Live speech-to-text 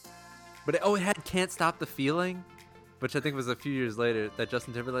But it had "Can't Stop the Feeling," which I think was a few years later that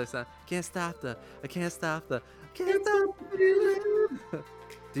Justin Timberlake sang. I can't stop the feeling.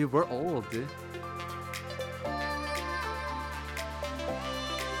 Dude, we're old, dude.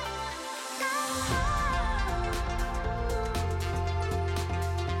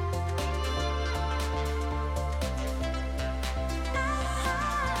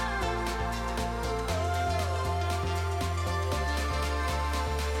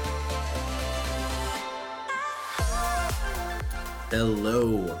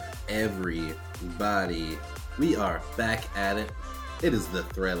 Hello, everybody. We are back at it. It is the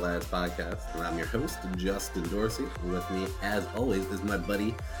Thread Lads podcast, and I'm your host, Justin Dorsey. With me, as always, is my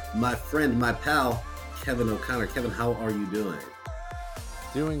buddy, my friend, my pal, Kevin O'Connor. Kevin, how are you doing?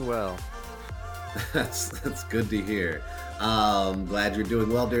 Doing well. That's good to hear. Glad you're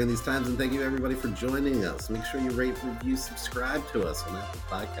doing well during these times, and thank you everybody for joining us. Make sure you rate, review, subscribe to us on Apple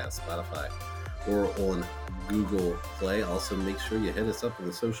Podcasts, Spotify, or on Google Play. Also, make sure you hit us up on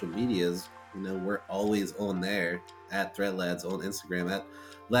the social medias. You know, we're always on there at ThreadLads on Instagram, at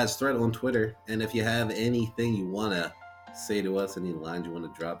LadsThread on Twitter. And if you have anything you want to say to us, any lines you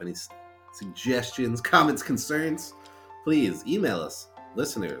want to drop, any suggestions, comments, concerns, please email us,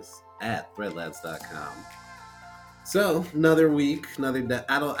 listeners at threadlads.com. So, another week, another day.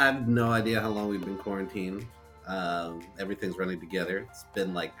 I have no idea how long we've been quarantined. Everything's running together. It's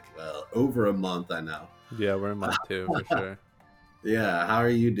been like over a month, I know. Yeah, we're in month 2 for sure. Yeah, how are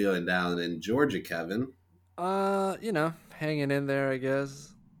you doing down in Georgia, Kevin? Hanging in there, I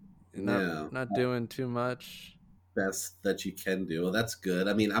guess. Not doing too much. Best that you can do. Well, that's good.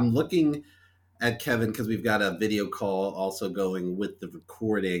 I mean, I'm looking at Kevin because we've got a video call also going with the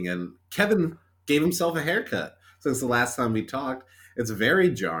recording, and Kevin gave himself a haircut since the last time we talked. It's very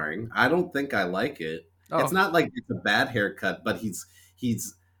jarring. I don't think I like it. Oh. It's not like it's a bad haircut, but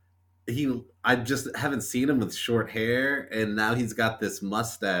I just haven't seen him with short hair, and now he's got this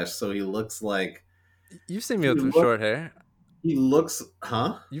mustache, so he looks like... You've seen me with short hair. He looks...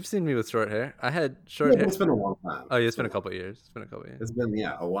 Huh? You've seen me with short hair. I had short hair. It's been a long time. Oh, yeah, it's been a couple of years. It's been,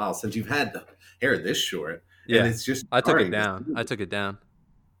 a while since you've had the hair this short. Yeah, and it's just... I took it down.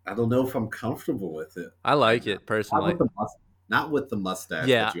 I don't know if I'm comfortable with it. I like it, personally. Not with the mustache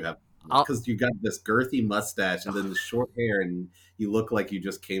that you have. Because you got this girthy mustache and then the short hair, and you look like you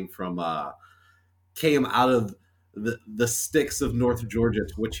just came out of the sticks of North Georgia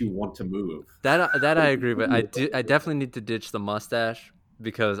to which you want to move. That I agree, but I definitely need to ditch the mustache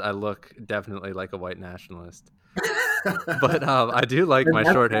because I look definitely like a white nationalist. But I do like my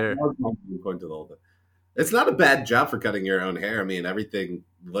short hair. It's not a bad job for cutting your own hair. I mean, everything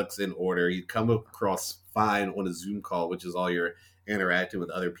looks in order. You come across fine on a Zoom call, which is all you're interacting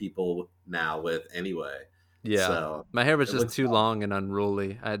with other people now with anyway. Yeah, so my hair was just too long and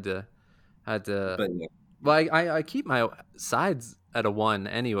unruly. I had to. But, yeah. Well, I keep my sides at a 1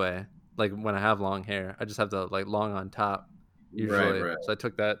 anyway. Like when I have long hair, I just have the long on top usually. Right. So I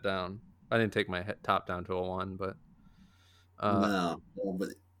took that down. I didn't take my top down to a 1, but no, but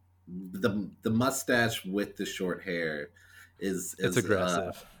the mustache with the short hair is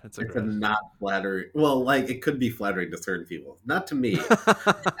aggressive. It's not flattering. Well, it could be flattering to certain people, not to me.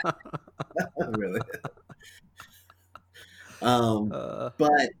 Really.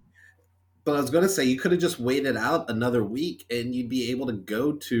 But I was going to say, you could have just waited out another week and you'd be able to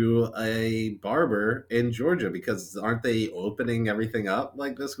go to a barber in Georgia, because aren't they opening everything up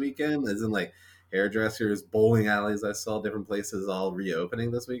this weekend? Isn't hairdressers, bowling alleys, I saw different places all reopening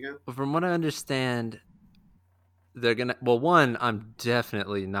this weekend? From what I understand, they're going to... Well, one, I'm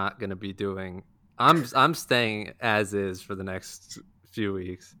definitely not going to be doing... I'm staying as is for the next few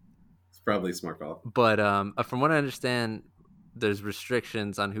weeks. It's probably a smart call. But from what I understand... There's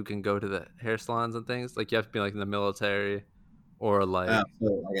restrictions on who can go to the hair salons and things. You have to be in the military, or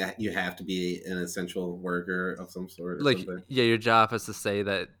you have to be an essential worker of some sort. Or something. Yeah, your job has to say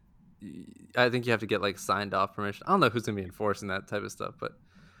that. I think you have to get signed off permission. I don't know who's gonna be enforcing that type of stuff, but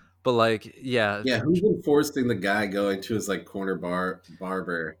yeah. Yeah, who's enforcing the guy going to his corner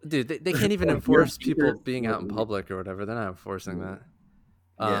barber? Dude, they can't even enforce people being out in public or whatever. They're not enforcing that.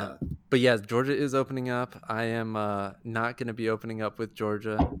 Yeah. But yeah, Georgia is opening up. I am not going to be opening up with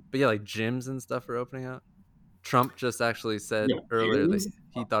Georgia. But yeah, gyms and stuff are opening up. Trump just actually said earlier that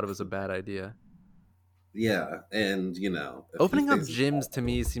he thought it was a bad idea. Yeah, and opening up gyms to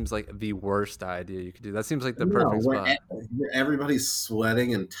me seems like the worst idea you could do. That seems like the perfect spot. Where everybody's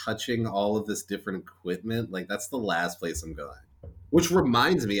sweating and touching all of this different equipment. That's the last place I'm going. Which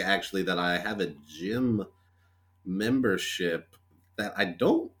reminds me, actually, that I have a gym membership that I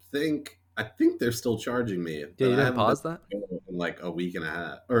think they're still charging me. Yeah, you didn't pause that? In like a week and a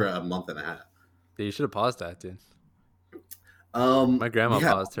half or a month and a half. Yeah, you should have paused that, dude. My grandma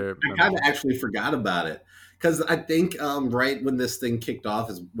paused her membership. I kind of actually forgot about it because I think right when this thing kicked off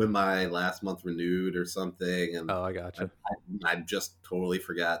is when my last month renewed or something. And I gotcha. I just totally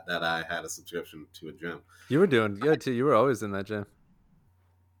forgot that I had a subscription to a gym. You were doing good too. You were always in that gym.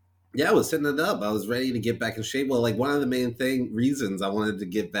 Yeah, I was setting it up. I was ready to get back in shape. Well, like one of the main reasons I wanted to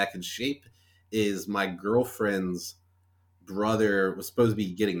get back in shape is my girlfriend's brother was supposed to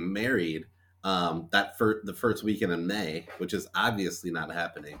be getting married the first weekend in May, which is obviously not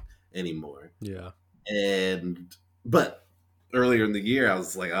happening anymore. Yeah. But earlier in the year, I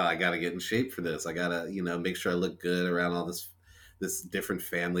was like, oh, I got to get in shape for this. I got to, make sure I look good around all this different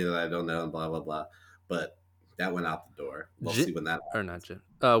family that I don't know and blah, blah, blah. But that went out the door. We'll see when that happens. Or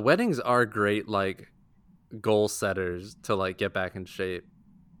not. Weddings are great, like, goal setters to, like, get back in shape.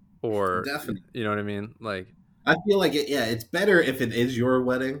 Or, definitely. You know what I mean? Like, I feel like it's better if it is your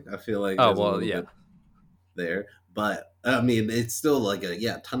wedding. I feel like there, but I mean, it's still like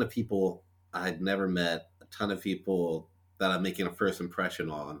a ton of people I'd never met, a ton of people that I'm making a first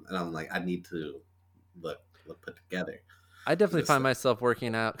impression on, and I'm like, I need to look put together. I definitely find myself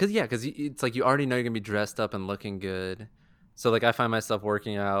working out because it's like you already know you're gonna be dressed up and looking good, so like I find myself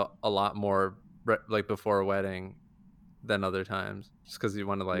working out a lot more like before a wedding than other times, just because you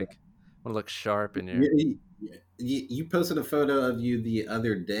want to look sharp in your. You posted a photo of you the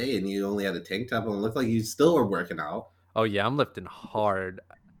other day and you only had a tank top on. It looked like you still were working out. Oh yeah, I'm lifting hard.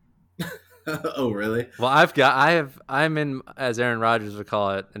 Oh really? Well, I'm in, as Aaron Rodgers would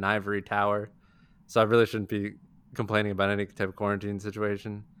call it, an ivory tower. So I really shouldn't be complaining about any type of quarantine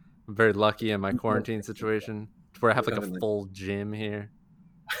situation. I'm very lucky in my quarantine situation where I have like a full gym here.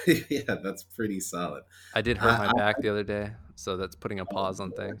 Yeah, that's pretty solid. I did hurt my back the other day, so that's putting a pause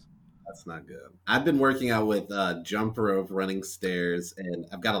on things. That's not good. I've been working out with jump rope, running stairs, and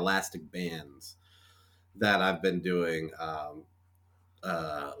I've got elastic bands that I've been doing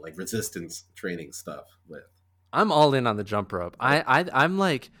like resistance training stuff with. I'm all in on the jump rope. I'm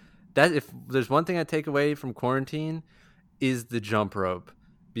like that. If there's one thing I take away from quarantine is the jump rope,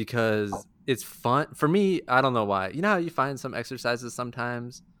 because it's fun for me. I don't know why. You know how you find some exercises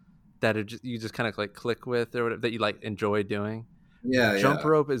sometimes that you just kind of like click with or whatever, that you like enjoy doing. Yeah, jump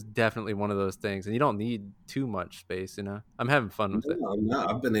rope is definitely one of those things, and you don't need too much space. I'm having fun with it. No,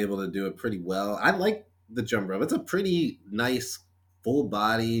 I've been able to do it pretty well. I like the jump rope. It's a pretty nice full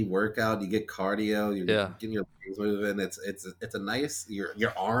body workout. You get cardio. You're getting your legs moving. It's a nice.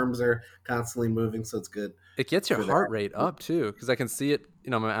 Your arms are constantly moving, so it's good. It gets your heart rate up too, because I can see it,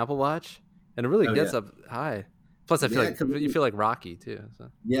 on my Apple Watch, and it really gets up high. Plus, I feel like you feel like Rocky too. So.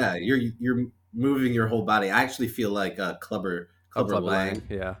 Yeah, you're moving your whole body. I actually feel like Clubber Lang.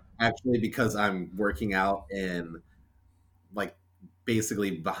 Yeah. Actually, because I'm working out in like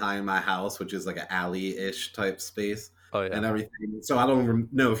basically behind my house, which is like an alley-ish type space. Oh, yeah. And everything. So I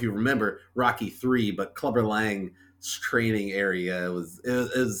don't know if you remember Rocky 3, but Clubber Lang's training area was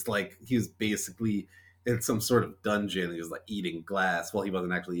like he was basically in some sort of dungeon. He was like eating glass. Well, he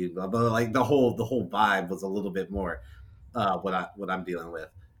wasn't actually eating glass, but like the whole vibe was a little bit more what I'm dealing with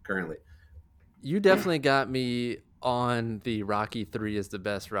currently. You definitely got me on the Rocky 3 is the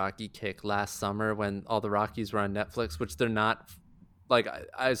best Rocky kick last summer when all the Rockies were on Netflix, which they're not. Like,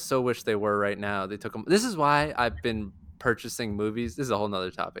 I so wish they were right now. They took them. This is why I've been purchasing movies. This is a whole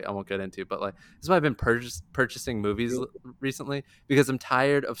nother topic I won't get into, but like, this is why I've been purchasing movies recently, because I'm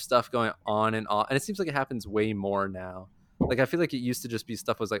tired of stuff going on and on. And it seems like it happens way more now. Like, I feel like it used to just be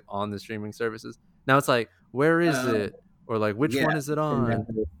stuff was like on the streaming services. Now it's like, where is it? Or like, which one is it on?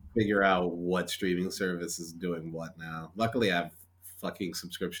 Figure out what streaming service is doing what now. Luckily, I have fucking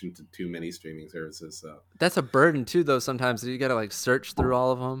subscription to too many streaming services, so that's a burden too, though. Sometimes you gotta like search through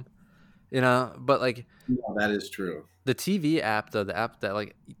all of them, but like that is true. The TV app, though, the app that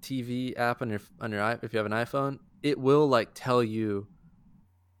like TV app on your if you have an iPhone, it will like tell you.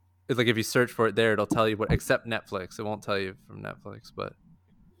 It's like if you search for it there, it'll tell you what, except Netflix. It won't tell you from Netflix, but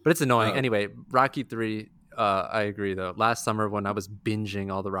it's annoying. Anyway, Rocky 3. I agree, though. Last summer when I was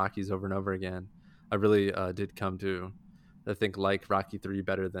binging all the Rockies over and over again, I really did come to, I think, like Rocky 3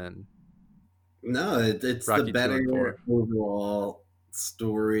 better than. No, it's Rocky the better overall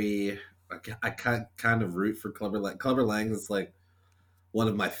story. I kind of root for Clubber Lang. Clubber Lang is like one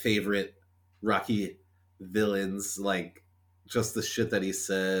of my favorite Rocky villains. Like, just the shit that he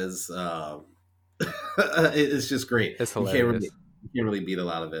says, it's just great. It's hilarious. You can't really beat a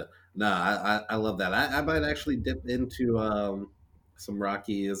lot of it. No, I love that. I might actually dip into some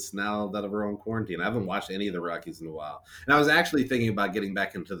Rockies now that we're on quarantine. I haven't watched any of the Rockies in a while. And I was actually thinking about getting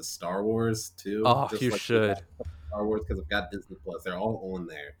back into the Star Wars too. Oh, you should. Star Wars because I've got Disney Plus. They're all on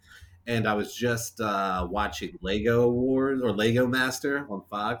there. And I was just watching Lego Wars or Lego Master on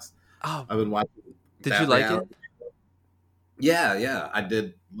Fox. Oh, I've been watching. Did you like it? Yeah, I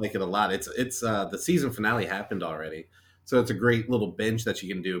did like it a lot. It's the season finale happened already, so it's a great little binge that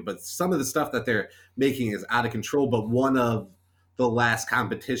you can do. But some of the stuff that they're making is out of control. But one of the last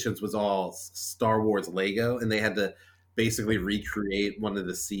competitions was all Star Wars Lego, and they had to basically recreate one of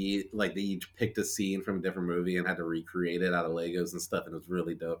the scene. Like they each picked a scene from a different movie and had to recreate it out of Legos and stuff. And it was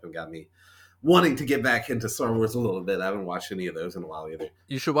really dope and got me wanting to get back into Star Wars a little bit. I haven't watched any of those in a while either.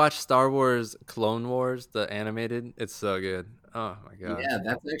 You should watch Star Wars Clone Wars, the animated. It's so good. Oh my god. Yeah,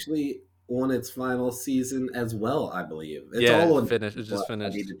 that's actually on its final season as well, I believe. It's all on finished. It's just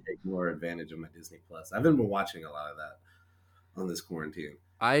finished. I need to take more advantage of my Disney Plus. I've been watching a lot of that on this quarantine.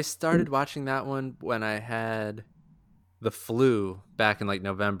 I started watching that one when I had the flu back in like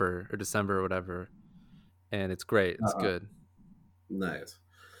November or December or whatever, and it's great. It's good. Nice.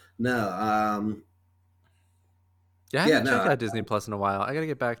 No, I haven't checked out Disney Plus in a while. I gotta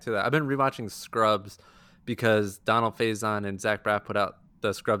get back to that. I've been rewatching Scrubs because Donald Faison and Zach Braff put out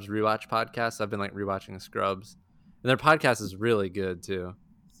the Scrubs rewatch podcast. So I've been like rewatching Scrubs, and their podcast is really good too.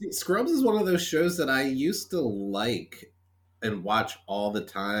 See, Scrubs is one of those shows that I used to like and watch all the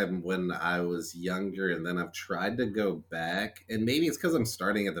time when I was younger, and then I've tried to go back, and maybe it's because I'm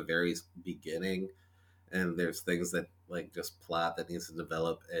starting at the very beginning, and there's things that like just plot that needs to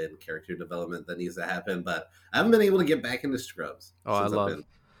develop and character development that needs to happen, but I haven't been able to get back into Scrubs.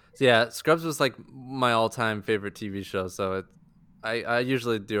 Yeah, Scrubs was like my all-time favorite TV show, so I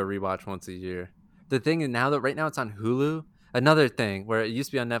usually do a rewatch once a year. The thing is right now it's on Hulu. Another thing where it used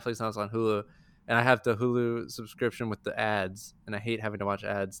to be on Netflix, now it's on Hulu, and I have the Hulu subscription with the ads, and I hate having to watch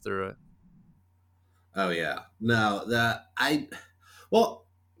ads through it. Oh yeah, no, I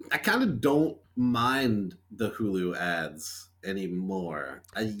kind of don't mind the Hulu ads anymore.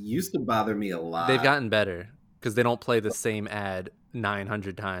 It used to bother me a lot. They've gotten better because they don't play the same ad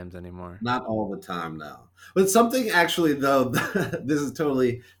 900 times anymore. Not all the time now. But something actually, though, this is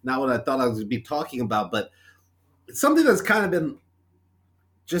totally not what I thought I was going to be talking about, but it's something that's kind of been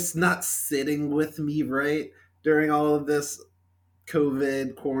just not sitting with me right during all of this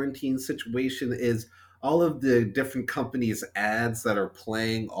COVID quarantine situation is all of the different companies' ads that are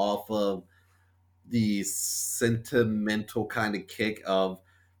playing off of the sentimental kind of kick of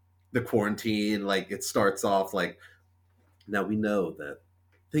the quarantine. Like it starts off like, now we know that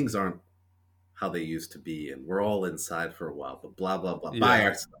things aren't how they used to be, and we're all inside for a while, but blah blah blah. Buy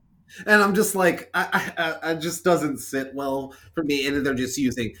our stuff, and I'm just like, I just doesn't sit well for me. And they're just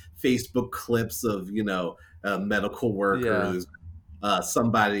using Facebook clips of medical workers,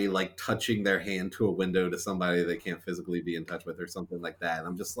 somebody like touching their hand to a window to somebody they can't physically be in touch with, or something like that. And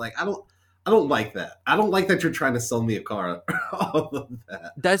I'm just like, I don't like that. I don't like that you're trying to sell me a car. All of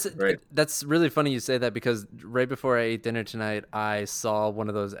that. That's really funny you say that, because right before I ate dinner tonight, I saw one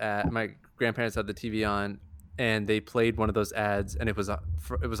of those ads. My grandparents had the TV on, and they played one of those ads, and it was a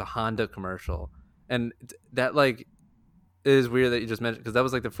Honda commercial, and that like is weird that you just mentioned, because that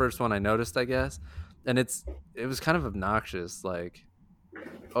was like the first one I noticed, I guess, and it was kind of obnoxious, like.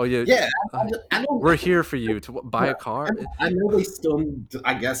 Oh yeah, we're here for you to buy a car. I know they still.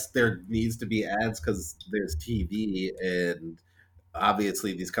 I guess there needs to be ads because there's TV, and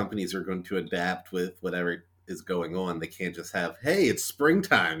obviously these companies are going to adapt with whatever is going on. They can't just have, "Hey, it's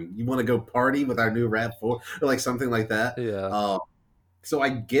springtime. You want to go party with our new RAV4?" or like something like that. Yeah. So I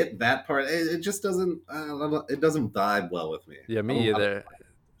get that part. It just doesn't. It doesn't vibe well with me. Yeah, me either.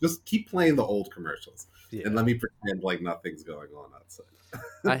 Just keep playing the old commercials, and let me pretend like nothing's going on outside.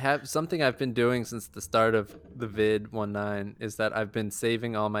 I have something I've been doing since the start of the vid19 is that I've been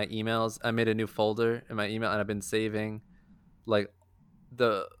saving all my emails. I made a new folder in my email, and I've been saving all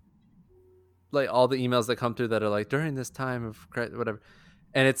the emails that come through that are like during this time of whatever,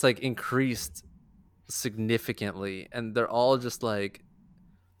 and it's like increased significantly, and they're all just like,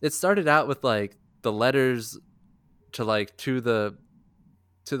 it started out with like the letters to the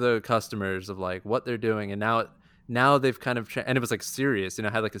customers of like what they're doing, and now they've kind of and it was like serious,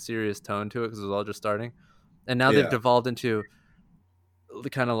 had like a serious tone to it because it was all just starting, and now they've devolved into the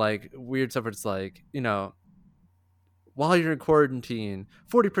kind of like weird stuff where it's like, while you're in quarantine,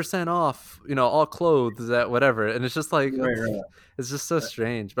 40% off, all clothes at whatever, and it's just like it's just so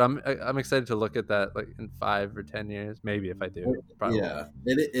strange. But I'm excited to look at that like in 5 or 10 years, maybe, if I do. Probably. Yeah,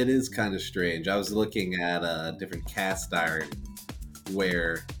 it is kind of strange. I was looking at different cast iron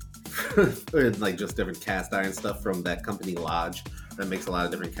where. Like just different cast iron stuff from that company Lodge that makes a lot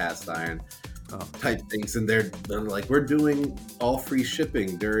of different cast iron, type things, and they're like, we're doing all free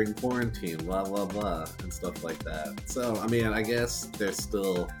shipping during quarantine, blah blah blah, and stuff like that. So I mean, I guess there's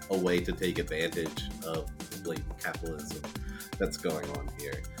still a way to take advantage of the blatant capitalism that's going on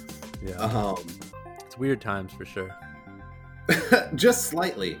here. Yeah, it's weird times for sure. Just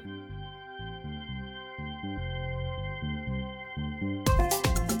slightly.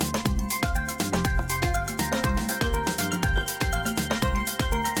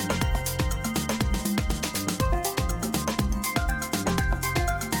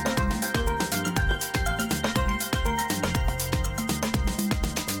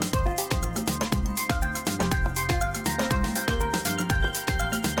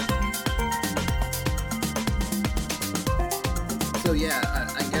 So yeah,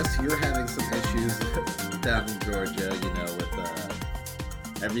 I guess you're having some issues down in Georgia, you know,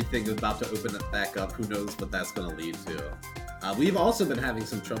 with everything about to open it back up. Who knows what that's going to lead to. We've also been having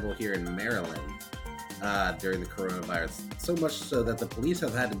some trouble here in Maryland during the coronavirus, so much so that the police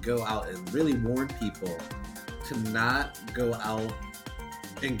have had to go out and really warn people to not go out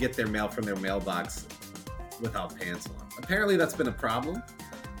and get their mail from their mailbox without pants on. Apparently that's been a problem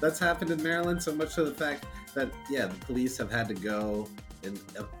that's happened in Maryland, so much to the fact that, yeah, the police have had to go and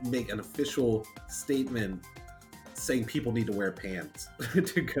make an official statement saying people need to wear pants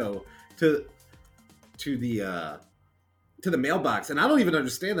to go to the mailbox. And I don't even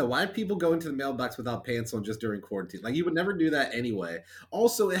understand that. Why people go into the mailbox without pants on just during quarantine? Like, you would never do that anyway.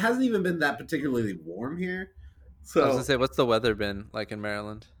 Also, it hasn't even been that particularly warm here. So I was gonna say, what's the weather been like in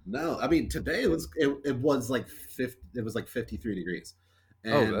Maryland? No, I mean, today it was like 53 degrees.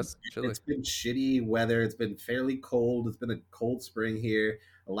 And that's chilly. It's been shitty weather. It's been fairly cold. It's been a cold spring here.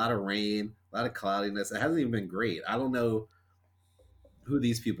 A lot of rain, a lot of cloudiness. It hasn't even been great. I don't know who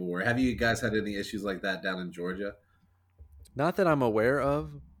these people were. Have you guys had any issues like that down in Georgia? Not that I'm aware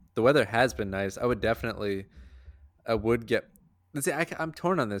of. The weather has been nice. I would get. Let's see, I'm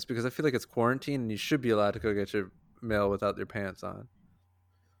torn on this because I feel like it's quarantine and you should be allowed to go get your mail without your pants on.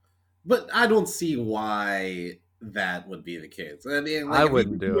 But I don't see why that would be the case. I mean, like, I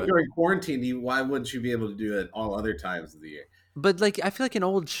wouldn't do it during quarantine. Why wouldn't you be able to do it all other times of the year? But like, I feel like in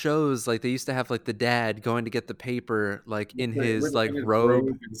old shows, like they used to have like the dad going to get the paper, like in his like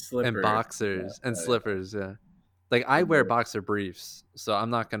robe and boxers and slippers. Yeah, like I wear boxer briefs, so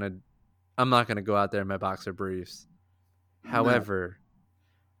I'm not gonna go out there in my boxer briefs. However,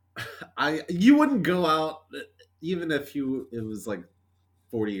 you wouldn't go out even if it was like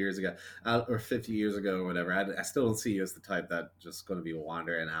 40 years ago or 50 years ago or whatever. I still don't see you as the type that just going to be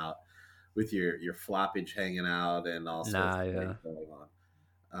wandering out with your floppage hanging out and all sorts of things going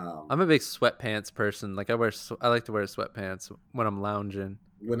on. I'm a big sweatpants person. Like I like to wear sweatpants when I'm lounging.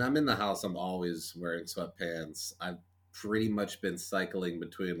 When I'm in the house, I'm always wearing sweatpants. I've pretty much been cycling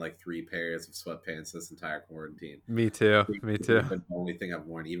between like 3 pairs of sweatpants this entire quarantine. Me too. The only thing I've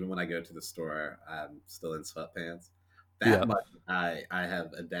worn, even when I go to the store, I'm still in sweatpants. That much I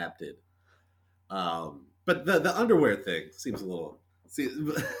have adapted. But the underwear thing seems a little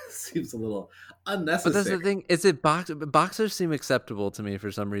unnecessary. But that's the thing. Is it boxers seem acceptable to me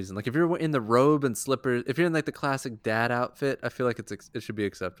for some reason. Like if you're in the robe and slippers, if you're in like the classic dad outfit, I feel like it should be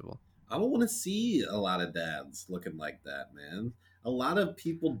acceptable. I don't want to see a lot of dads looking like that, man. A lot of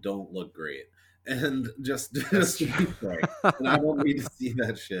people don't look great, and just to be frank, and I don't need to see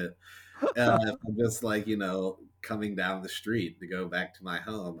that shit. I'm just like, coming down the street to go back to my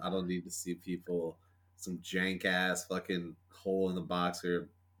home. I don't need to see people, some jank ass fucking hole in the boxer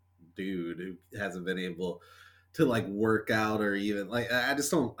dude who hasn't been able to like work out or even like. I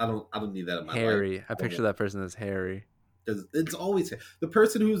don't need that in my life. I picture that person as hairy. It's always the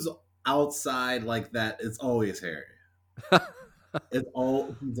person who's outside like that. It's always hairy.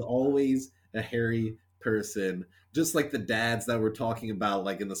 He's always a hairy person. Just like the dads that we're talking about,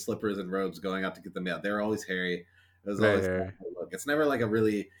 like in the slippers and robes going out to get the mail. They're always hairy. It's never like a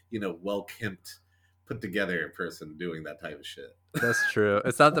really, well-kempt, put together person doing that type of shit. That's true.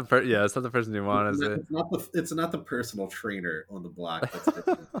 It's not the it's not the person you want, is it? It's not the personal trainer on the block. That's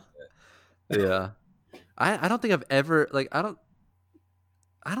yeah. I don't think I've ever I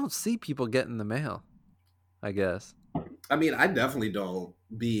don't see people getting the mail, I guess. I mean, I definitely don't,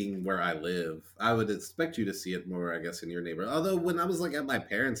 being where I live. I would expect you to see it more, I guess, in your neighborhood. Although when I was like at my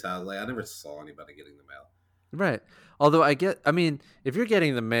parents' house, like I never saw anybody getting the mail. Right. Although if you're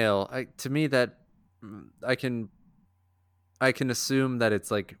getting the mail, to me that I can assume that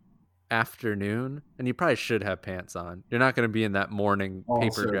it's like afternoon, and you probably should have pants on. You're not going to be in that morning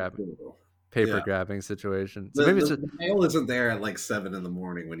paper grabbing situation. So the mail isn't there at like 7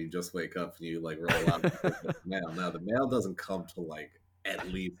 a.m. when you just wake up and you like roll out the mail. No, the mail doesn't come till like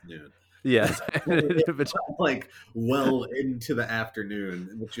at least noon. Yeah. Like well into the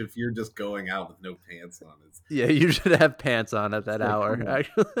afternoon, which if you're just going out with no pants on, it's yeah, you should have pants on at that hour.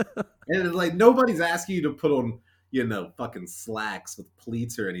 Actually. And it's like nobody's asking you to put on, fucking slacks with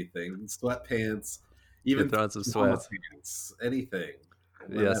pleats or anything, sweatpants, even throw on some sweats, pants, anything.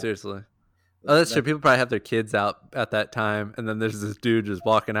 Yeah, seriously. Oh, that's true. People probably have their kids out at that time, and then there's this dude just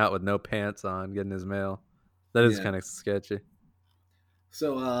walking out with no pants on, getting his mail. That is kind of sketchy.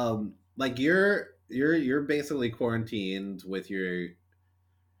 So, like you're basically quarantined with your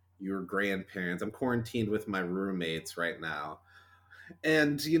grandparents. I'm quarantined with my roommates right now,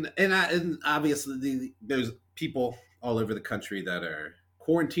 and and obviously there's people all over the country that are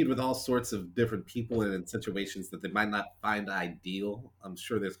quarantined with all sorts of different people and in situations that they might not find ideal. I'm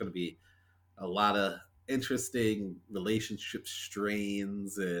sure there's going to be a lot of interesting relationship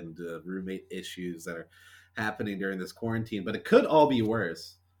strains and roommate issues that are happening during this quarantine, but it could all be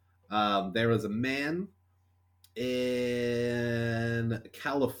worse. There was a man in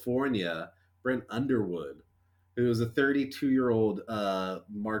California, Brent Underwood, who was a 32-year-old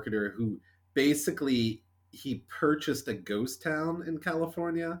marketer who basically he purchased a ghost town in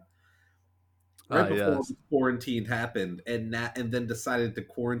California right before quarantine happened, and then decided to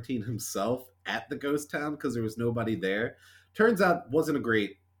quarantine himself at the ghost town because there was nobody there. Turns out wasn't a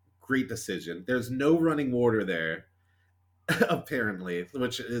great decision. There's no running water there apparently,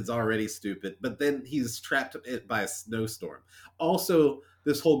 which is already stupid, but then he's trapped by a snowstorm. Also,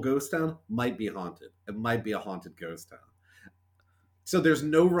 this whole ghost town might be haunted. It might be a haunted ghost town. So there's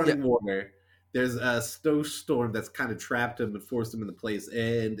no running water. There's a snowstorm that's kind of trapped him and forced him into place,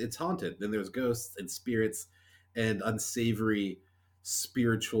 and it's haunted. Then there's ghosts and spirits and unsavory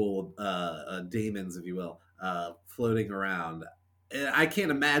spiritual daemons, if you will, floating around. And I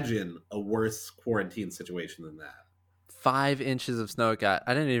can't imagine a worse quarantine situation than that. 5 inches of snow it got.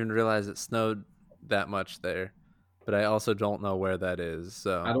 I didn't even realize it snowed that much there, but I also don't know where that is.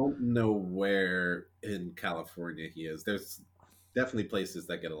 So I don't know where in California he is. There's definitely places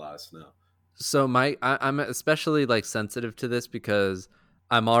that get a lot of snow. So I'm especially like sensitive to this because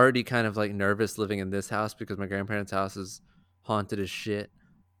I'm already kind of like nervous living in this house because my grandparents' house is haunted as shit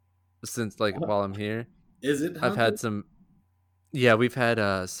since like while I'm here. Is it haunted? I've had some. Yeah, we've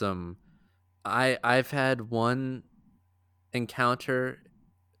had some. I've had one encounter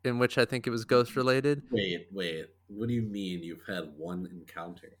in which I think it was ghost related. Wait. What do you mean you've had one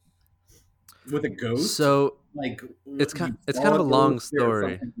encounter with a ghost? So like it's kind of a long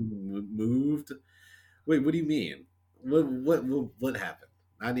story. Moved. Wait, what do you mean? What happened?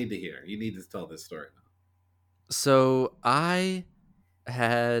 I need to hear. You need to tell this story now. So I've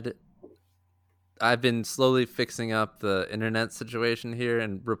been slowly fixing up the internet situation here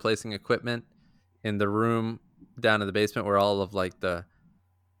and replacing equipment in the room down in the basement where all of like the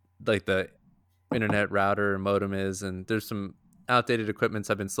internet router and modem is, and there's some outdated equipment.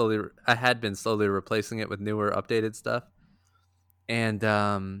 I had been slowly replacing it with newer updated stuff. And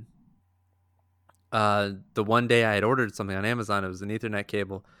the one day I had ordered something on Amazon, it was an Ethernet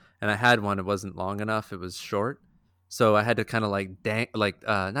cable, and I had one. It wasn't long enough. It was short. So I had to kind of like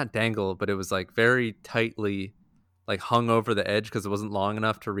not dangle, but it was like very tightly like hung over the edge because it wasn't long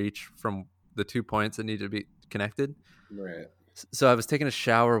enough to reach from the 2 points that needed to be connected. Right. So I was taking a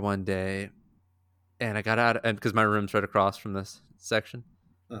shower one day and I got out, and because my room's right across from this section.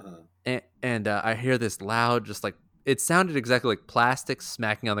 And I hear this loud, just like, it sounded exactly like plastic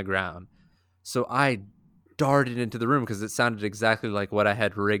smacking on the ground. So I darted into the room because it sounded exactly like what I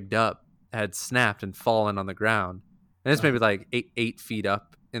had rigged up had snapped and fallen on the ground. And it's maybe like 8 feet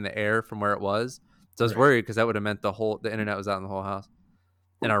up in the air from where it was. So I was worried because that would have meant the internet was out in the whole house.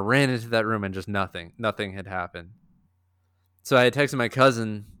 And I ran into that room and just nothing had happened. So I had texted my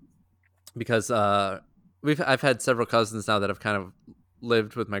cousin because I've had several cousins now that have kind of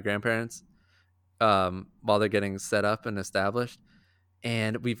lived with my grandparents while they're getting set up and established.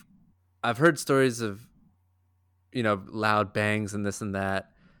 And I've heard stories of, loud bangs and this and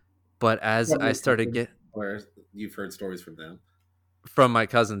that. But as I started you've heard stories from them? From my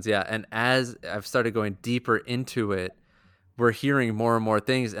cousins, yeah. And as I've started going deeper into it, we're hearing more and more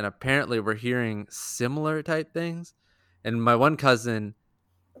things. And apparently we're hearing similar type things. And my one cousin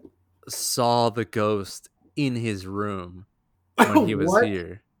saw the ghost in his room when he was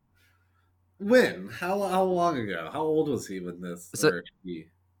here. When? How long ago? How old was he when this?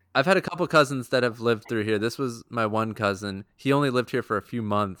 I've had a couple cousins that have lived through here. This was my one cousin. He only lived here for a few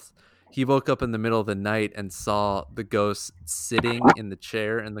months. He woke up in the middle of the night and saw the ghost sitting in the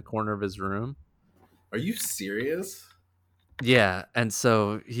chair in the corner of his room. Are you serious? Yeah, and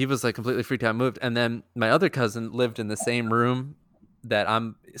so he was like completely freaked out, moved. And then my other cousin lived in the same room that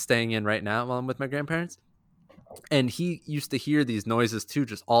I'm staying in right now while I'm with my grandparents. And he used to hear these noises too,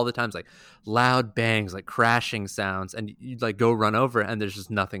 just all the times, like loud bangs, like crashing sounds, and you'd like go run over and there's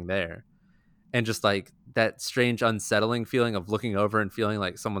just nothing there. And just like that strange unsettling feeling of looking over and feeling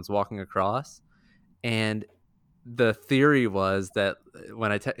like someone's walking across. And the theory was that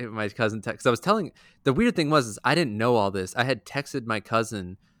when my cousin because I was telling, the weird thing was is I didn't know all this. I had texted my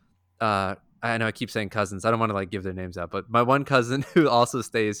cousin. I know I keep saying cousins. I don't want to like give their names out, but my one cousin who also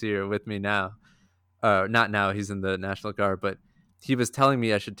stays here with me now. Not now, he's in the National Guard, but he was telling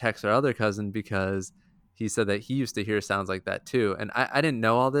me I should text our other cousin because he said that he used to hear sounds like that too. And I didn't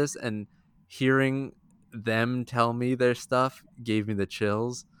know all this, and hearing them tell me their stuff gave me the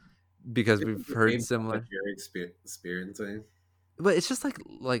chills because we've heard similar. You're experiencing, but it's just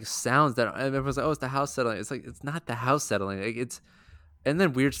like sounds that everyone's like, oh, it's the house settling. It's like it's not the house settling. Like it's, and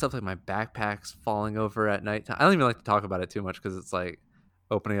then weird stuff like my backpack's falling over at night. I don't even like to talk about it too much because it's like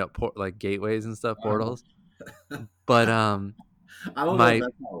opening up like gateways and stuff, portals. But I don't know if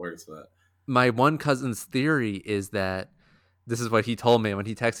that's how it works. But my one cousin's theory is that this is what he told me when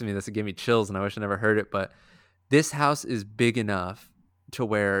he texted me this. It gave me chills, and I wish I never heard it. But this house is big enough to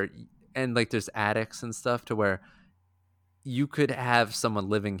where, and like there's attics and stuff to where you could have someone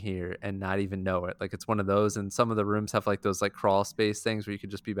living here and not even know it. Like it's one of those, and some of the rooms have like those like crawl space things where you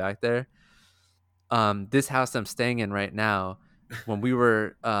could just be back there. This house I'm staying in right now, when we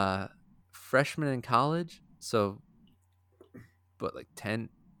were freshmen in college, so but like 10,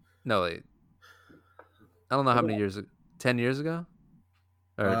 no, like I don't know how many years, 10 years ago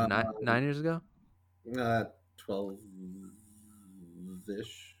or 9 years ago.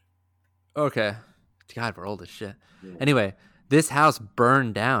 12-ish. Okay. God, we're old as shit. Yeah. Anyway, this house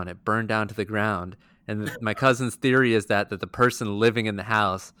burned down. It burned down to the ground. And my cousin's theory is that the person living in the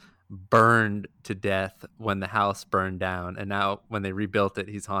house burned to death when the house burned down. And now when they rebuilt it,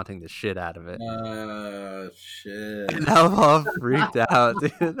 he's haunting the shit out of it. Shit. And I'm all freaked out,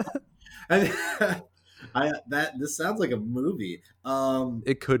 dude. This sounds like a movie.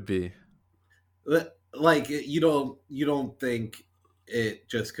 It could be. Like you don't think it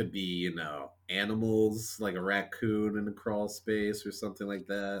just could be, animals like a raccoon in a crawl space or something like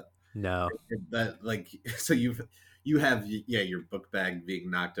that? No. That like so you have your book bag being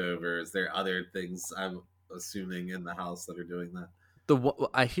knocked over. Is there other things I'm assuming in the house that are doing that?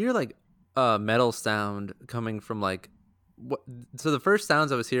 I hear like a metal sound coming from like what? So the first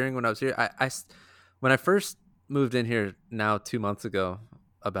sounds I was hearing when I was here, when I first moved in here now 2 months ago,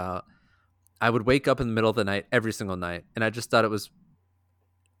 I would wake up in the middle of the night every single night, and I just thought it was.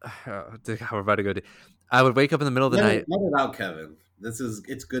 We're about to go. I would wake up in the middle of the night. Let it out, Kevin.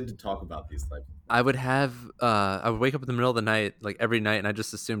 It's good to talk about these types. I would wake up in the middle of the night, like every night, and I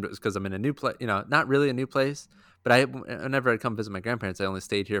just assumed it was because I'm in a new place. Not really a new place, but whenever I'd come visit my grandparents, I only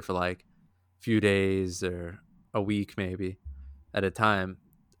stayed here for like a few days or a week maybe at a time,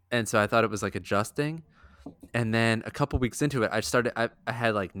 and so I thought it was like adjusting. And then a couple weeks into it, I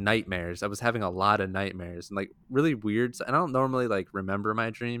had like nightmares. I was having a lot of nightmares and like really weird. And I don't normally like remember my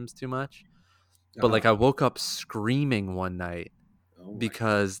dreams too much, but like I woke up screaming one night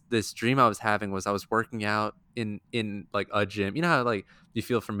because this dream I was having was I was working out in like a gym. You know how like you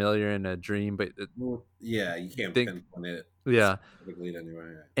feel familiar in a dream, but you can't pinpoint it. Yeah.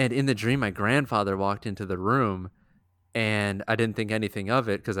 Anyway. And in the dream, my grandfather walked into the room. And I didn't think anything of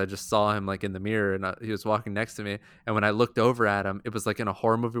it because I just saw him like in the mirror, and he was walking next to me. And when I looked over at him, it was like in a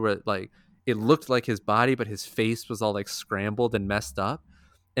horror movie where like it looked like his body, but his face was all like scrambled and messed up.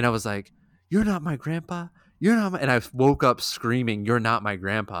 And I was like, "You're not my grandpa. You're not my." And I woke up screaming, "You're not my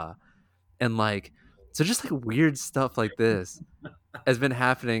grandpa!" And like, so just like weird stuff like this has been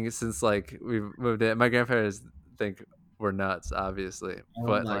happening since like we've moved in. My grandparents think we're nuts, obviously,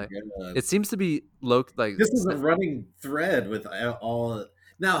 but like goodness. It seems to be like this is a running thread with all.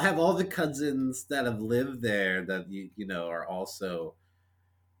 Now, have all the cousins that have lived there that you know are also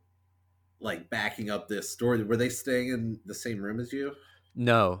like backing up this story? Were they staying in the same room as you?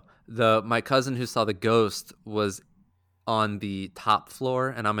 No, my cousin who saw the ghost was on the top floor,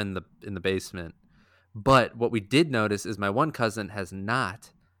 and I'm in the basement. But what we did notice is my one cousin has not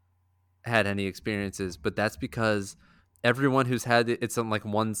had any experiences, but that's because everyone who's had it's on like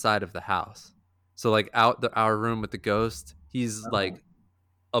one side of the house. So like our room with the ghost, he's like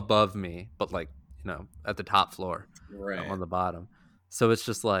above me, but like, at the top floor. Right. I'm on the bottom. So it's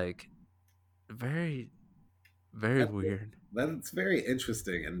just like very, very weird. That's very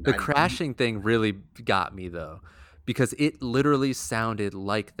interesting. And the crashing thing really got me though, because it literally sounded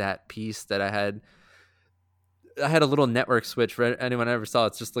like that piece that I had I had a little network switch for anyone ever saw.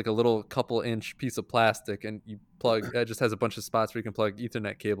 It's just like a little couple inch piece of plastic, and you plug. It just has a bunch of spots where you can plug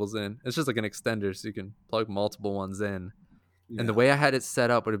Ethernet cables in. It's just like an extender, so you can plug multiple ones in. And the Yeah. way I had it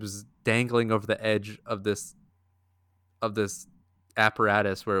set up, but it was dangling over the edge of this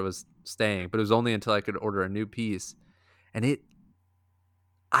apparatus where it was staying. But it was only until I could order a new piece, and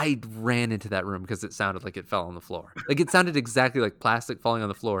I ran into that room because it sounded like it fell on the floor. Like it sounded exactly like plastic falling on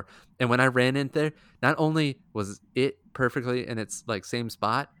the floor. And when I ran in there, not only was it perfectly in its like same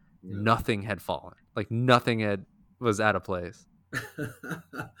spot, nothing had fallen. Like nothing was out of place.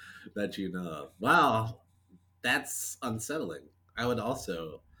 That you know of. Wow, that's unsettling. I would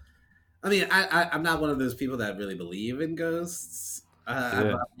also. I mean, I'm not one of those people that really believe in ghosts.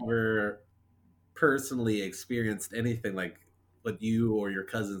 I've never personally experienced anything like what you or your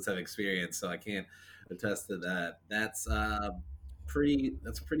cousins have experienced, so I can't attest to that. That's pretty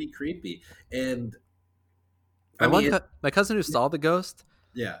creepy. And my cousin who saw the ghost,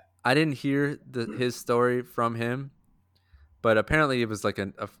 yeah, I didn't hear his story from him, but apparently it was like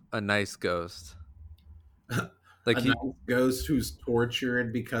a nice ghost. Like nice ghost who's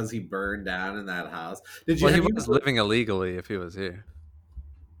tortured because he burned down in that house. He was living illegally if he was here.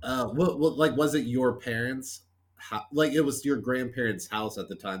 What like was it your parents? Like it was your grandparents' house at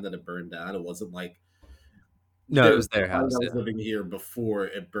the time that it burned down. It wasn't like no, it was their house. I was living here before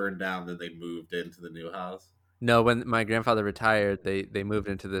it burned down, then they moved into the new house. No, when my grandfather retired, they moved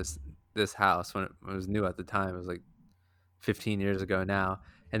into this house when it was new at the time. It was like 15 years ago now,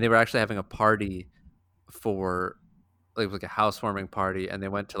 and they were actually having a party for like a housewarming party, and they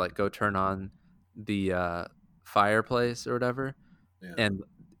went to like go turn on the fireplace or whatever, and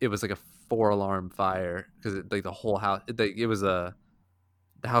it was like a 4-alarm fire because like the whole house the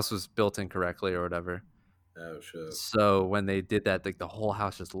house was built incorrectly or whatever. Oh shit! So when they did that, like the whole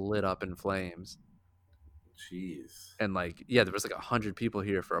house just lit up in flames. Jeez. And like there was like 100 people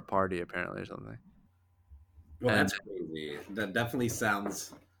here for a party apparently or something. Well, that's crazy. That definitely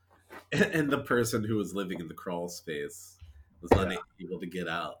sounds. And the person who was living in the crawl space was unable to get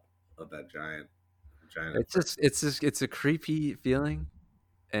out of that giant. It's a creepy feeling,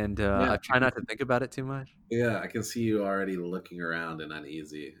 and I try not to think about it too much. Yeah, I can see you already looking around and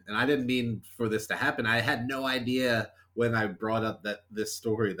uneasy. And I didn't mean for this to happen. I had no idea when I brought up this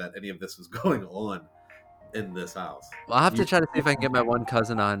story that any of this was going on in this house. Well, I'll have to try to see if I can get my one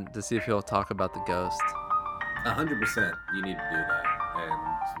cousin on to see if he'll talk about the ghost. 100%. You need to do that,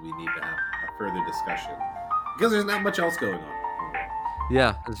 and we need to have a further discussion because there's not much else going on.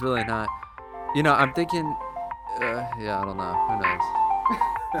 Yeah, there's really not. I'm thinking. I don't know. Who knows?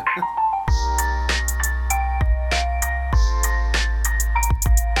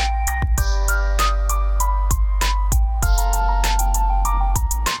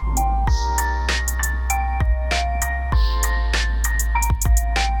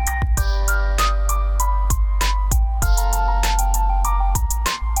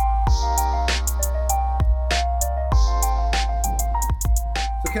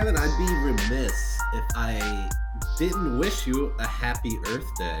 Kevin, I'd be remiss if I didn't wish you a happy Earth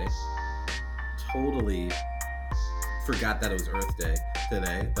Day. Totally forgot that it was Earth Day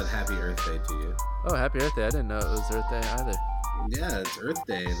today, but happy Earth Day to you. Oh, happy Earth Day. I didn't know it was Earth Day either. Yeah, it's Earth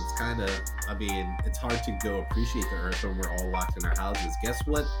Day, and it's kind of, it's hard to go appreciate the Earth when we're all locked in our houses. Guess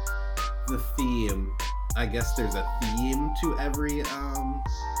what the theme, I guess there's a theme to every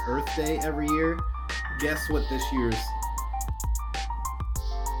Earth Day every year. Guess what this year's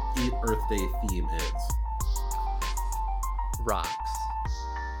Earth Day theme is? Rocks.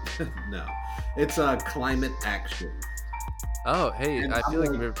 No, it's climate action. Oh, hey, and I feel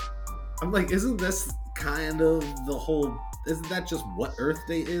like I'm like, isn't this kind of the whole? Isn't that just what Earth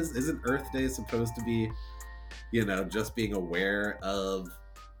Day is? Isn't Earth Day supposed to be, just being aware of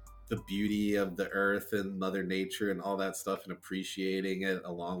the beauty of the Earth and Mother Nature and all that stuff and appreciating it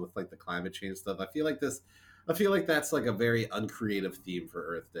along with like the climate change stuff? I feel like that's like a very uncreative theme for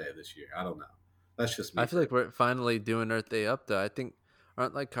Earth Day this year. I don't know. That's just me. I feel like we're finally doing Earth Day up though. I think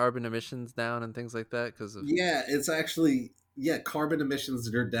aren't like carbon emissions down and things like that because of it's actually carbon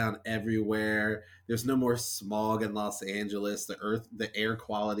emissions are down everywhere. There's no more smog in Los Angeles. The air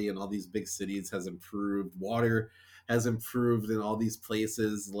quality in all these big cities has improved. Water has improved in all these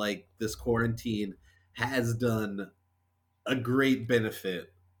places. Like this quarantine has done a great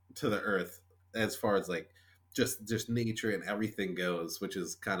benefit to the Earth as far as like just nature and everything goes, which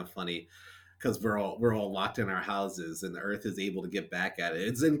is kind of funny because we're all locked in our houses and the Earth is able to get back at it.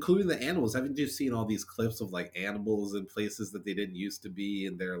 It's including the animals. Haven't you seen all these clips of like animals in places that they didn't used to be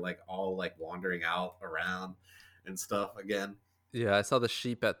and they're like all like wandering out around and stuff again? Yeah, I saw the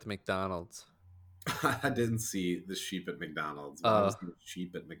sheep at the McDonald's. I didn't see the sheep at McDonald's. Why was there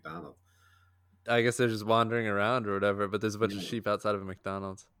sheep at McDonald's? I guess they're just wandering around or whatever, but there's a bunch of sheep outside of a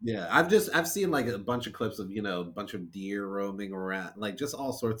McDonald's. Yeah, I've seen like a bunch of clips of, a bunch of deer roaming around, like just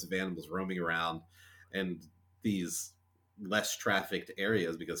all sorts of animals roaming around and these less trafficked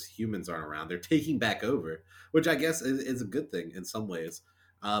areas because humans aren't around. They're taking back over, which I guess is a good thing in some ways.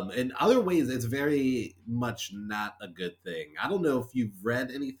 In other ways, it's very much not a good thing. I don't know if you've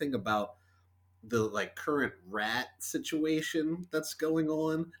read anything about the like current rat situation that's going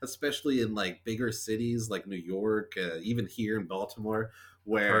on, especially in like bigger cities like New York, even here in Baltimore,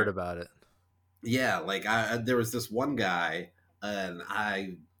 where I've heard about it. Yeah, like there was this one guy, and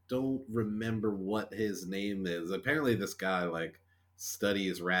I don't remember what his name is. Apparently, this guy like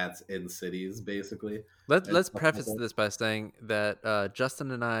studies rats in cities, basically. Let's preface this by saying that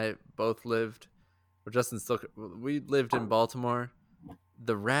Justin and I both lived, or Justin still, we lived in Baltimore.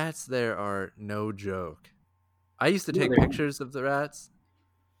 The rats there are no joke. I used to take pictures of the rats.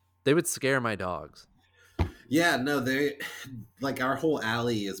 They would scare my dogs. Yeah, no, they like our whole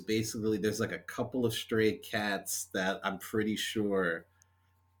alley is basically there's like a couple of stray cats that I'm pretty sure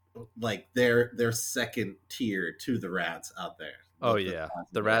like they're second tier to the rats out there. Oh yeah,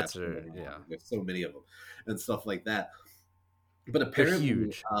 the rats are There's so many of them and stuff like that. But apparently,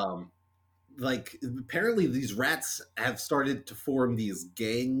 huge. Apparently these rats have started to form these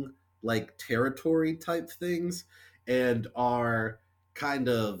gang like territory type things and are kind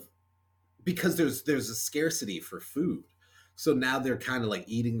of because there's a scarcity for food. So now they're kind of like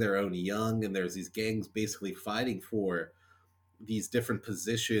eating their own young, and there's these gangs basically fighting for these different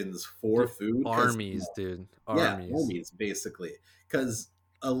positions for food. Armies, dude. Armies, basically. Because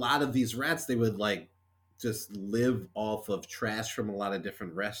a lot of these rats, they would like just live off of trash from a lot of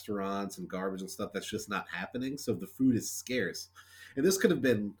different restaurants and garbage and stuff that's just not happening. So the food is scarce. And this could have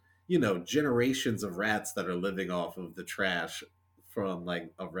been, generations of rats that are living off of the trash from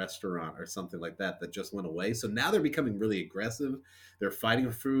like a restaurant or something like that just went away. So now they're becoming really aggressive. They're fighting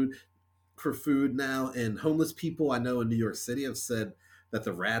for food now, and homeless people I know in New York City have said that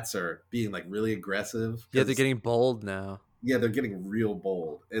the rats are being like really aggressive. Yeah, they're getting bold now. Yeah, they're getting real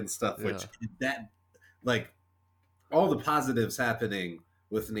bold and stuff, which that like all the positives happening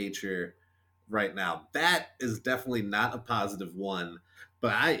with nature right now, that is definitely not a positive one.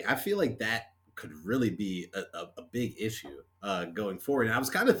 But I feel like that could really be a big issue going forward. And I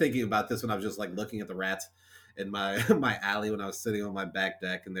was kind of thinking about this when I was just like looking at the rats in my my alley when I was sitting on my back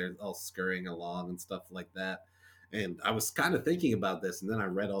deck and they're all scurrying along and stuff like that. And I was kind of thinking about this, and then I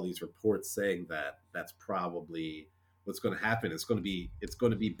read all these reports saying that that's probably what's going to happen. It's going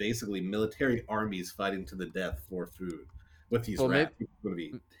to be basically military armies fighting to the death for food with these rats. It's going to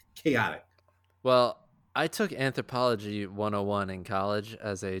be chaotic. Well, I took Anthropology 101 in college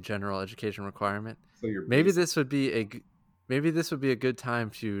as a general education requirement. So maybe this would be a good time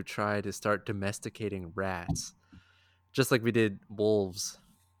to try to start domesticating rats, just like we did wolves.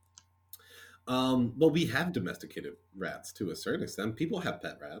 Well, we have domesticated rats to a certain extent. People have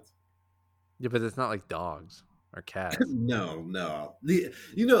pet rats. Yeah, but it's not like dogs or cats. No.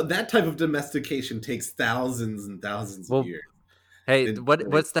 That type of domestication takes thousands and thousands of years. Hey,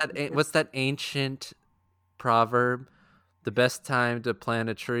 what's that ancient proverb? The best time to plant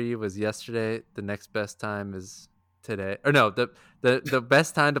a tree was yesterday. The next best time is today. Or no, the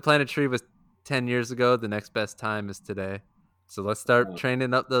best time to plant a tree was 10 years ago. The next best time is today. So let's start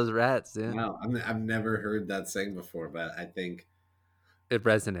training up those rats, dude. Wow, I've never heard that saying before, but I think it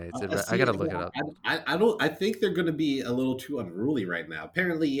resonates. I gotta look it up. I think they're going to be a little too unruly right now.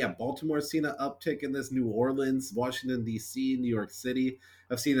 Apparently, yeah, Baltimore's seen an uptick in this. New Orleans, Washington D.C., New York City.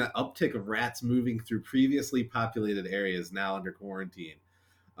 I've seen an uptick of rats moving through previously populated areas now under quarantine.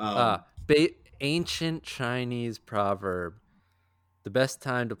 Ancient Chinese proverb: the best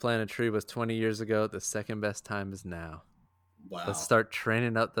time to plant a tree was 20 years ago. The second best time is now. Wow. Let's start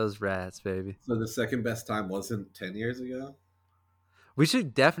training up those rats, baby. So the second best time wasn't 10 years ago? We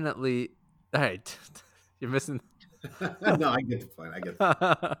should definitely... All right. You're missing... No, I get the point.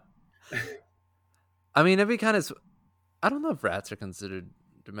 I mean, it'd be kind of... I don't know if rats are considered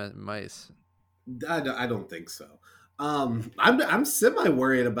mice. I don't think so. I'm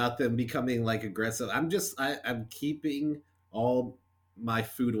semi-worried about them becoming like aggressive. I'm keeping all my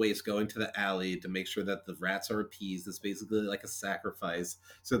food waste going to the alley to make sure that the rats are appeased. It's basically like a sacrifice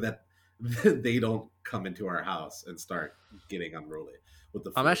so that they don't come into our house and start getting unruly with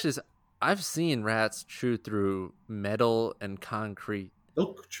the food. I've seen rats chew through metal and concrete.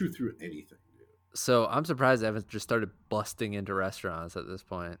 They'll chew through anything, dude. So I'm surprised they haven't just started busting into restaurants at this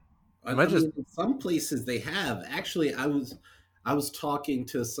point. In some places they have. Actually, I was talking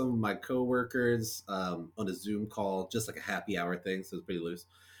to some of my coworkers on a Zoom call, just like a happy hour thing, so it's pretty loose.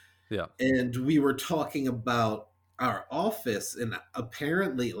 Yeah. And we were talking about our office, and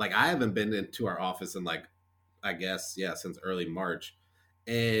apparently, like, I haven't been into our office in, like, I guess, yeah, since early March.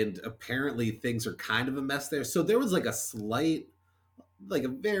 And apparently things are kind of a mess there. So there was like a slight, like a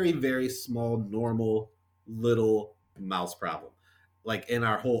very, very small, normal little mouse problem. Like in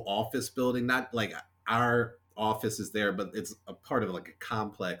our whole office building, not like our office is there, but it's a part of like a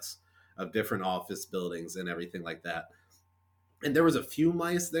complex of different office buildings and everything like that. And there was a few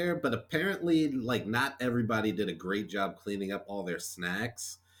mice there, but apparently like not everybody did a great job cleaning up all their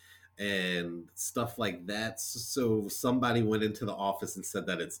snacks and stuff like that. So somebody went into the office and said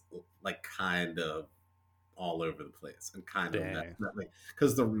that it's like kind of all over the place and kind of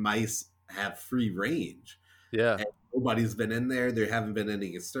because the mice have free range. Yeah. And nobody's been in there. There haven't been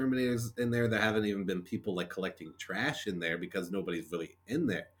any exterminators in there. There haven't even been people like collecting trash in there because nobody's really in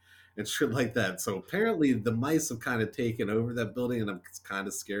there and shit like that. So apparently the mice have kind of taken over that building, and I'm kind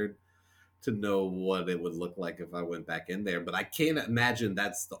of scared to know what it would look like if I went back in there. But I can't imagine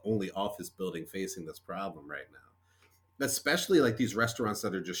that's the only office building facing this problem right now. Especially like these restaurants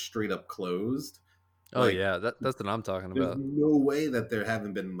that are just straight up closed. Oh, like, yeah, that's what I'm talking about. There's no way that there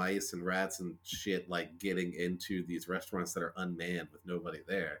haven't been mice and rats and shit like getting into these restaurants that are unmanned with nobody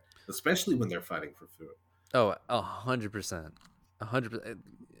there, especially when they're fighting for food. Oh, 100%. 100%.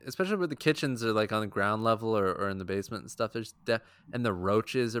 Especially where the kitchens are like on the ground level or in the basement and stuff. And the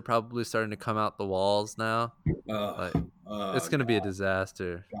roaches are probably starting to come out the walls now. It's going to be a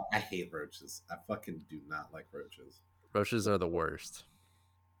disaster. God, I hate roaches. I fucking do not like roaches. Roaches are the worst.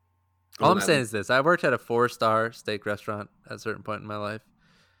 All I'm saying is this. I worked at a 4-star steak restaurant at a certain point in my life,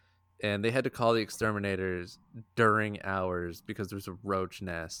 and they had to call the exterminators during hours because there was a roach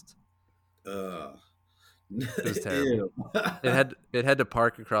nest. It was terrible. it had to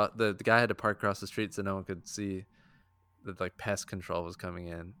park across the guy had to park across the street so no one could see that like pest control was coming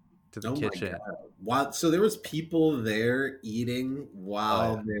in to the kitchen. Wow. So there was people there eating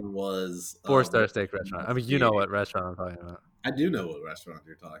while there was 4-star steak restaurant. I mean, you know what restaurant I'm talking about. I do know what restaurant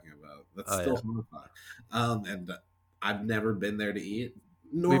you're talking about. That's still horrifying. And I've never been there to eat.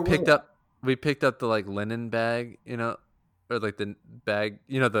 We picked up the like linen bag, or like the bag,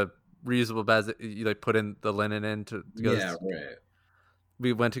 the reusable bags that you like put in the linen in to go. Yeah, right.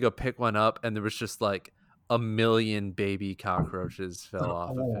 We went to go pick one up, and there was just like a million baby cockroaches fell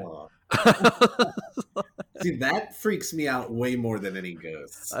off of it. See, that freaks me out way more than any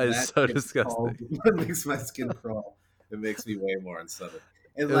ghosts. It's so disgusting. It makes my skin crawl. It makes me way more unsettled.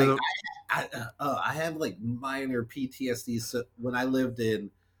 And like, I have like minor PTSD. So when I lived in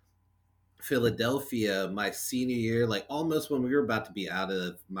Philadelphia, my senior year, like almost when we were about to be out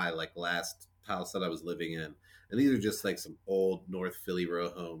of my like last house that I was living in, and these are just like some old North Philly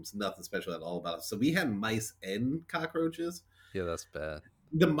row homes, nothing special at all about it. So we had mice and cockroaches. Yeah, that's bad.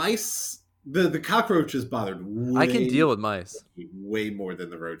 The mice. The cockroaches bothered I can deal with mice way more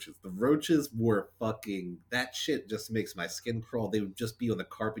than the roaches. The roaches were fucking, that shit just makes my skin crawl. They would just be on the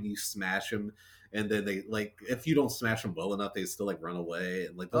carpet, you smash them, and then they like, if you don't smash them well enough, they still like run away.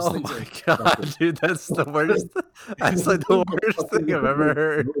 And like, those oh my god, dude, that's the worst. That's like the worst thing I've ever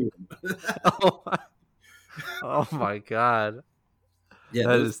heard. Oh my god.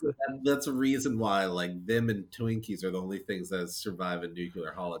 Yeah, that's a reason why like them and Twinkies are the only things that survive a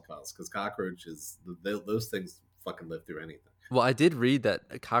nuclear holocaust, because cockroaches, those things fucking live through anything. Well, I did read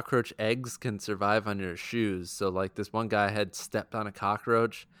that cockroach eggs can survive on your shoes. So like this one guy had stepped on a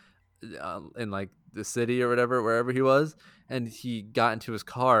cockroach in like the city or whatever, wherever he was, and he got into his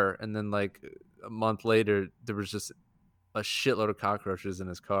car, and then like a month later there was just a shitload of cockroaches in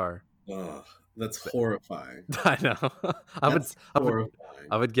his car. Ugh. That's horrifying. I know.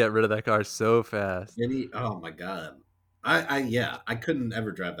 I would get rid of that car so fast. Oh my god. I couldn't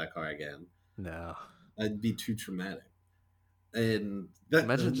ever drive that car again. No. It'd be too traumatic. And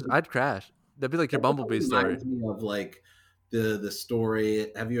imagine I'd crash. That'd be like your Bumblebee story. Reminds me of like the story.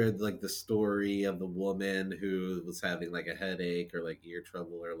 Have you heard like the story of the woman who was having like a headache or like ear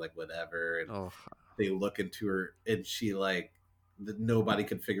trouble or like whatever, and they look into her and she like nobody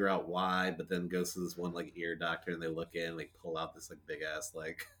could figure out why, but then goes to this one like ear doctor and they look in and like pull out this like big ass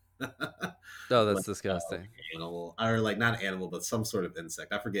like oh, that's like, disgusting. Animal, or like not animal, but some sort of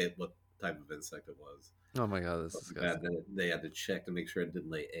insect. I forget what type of insect it was. Oh my god, that's disgusting. They had to check to make sure it didn't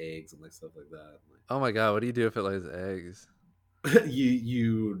lay eggs and like stuff like that. Like, oh my god, what do you do if it lays eggs?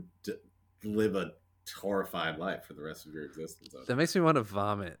 you live a horrified life for the rest of your existence. That makes me want to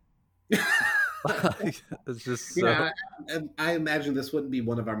vomit. It's just so... Yeah, I imagine this wouldn't be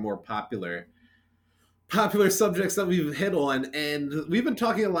one of our more popular popular subjects that we've hit on, and we've been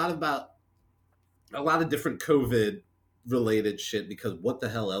talking a lot about a lot of different COVID related shit, because what the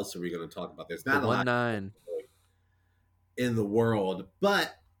hell else are we going to talk about? There's not a lot 1-9 in the world,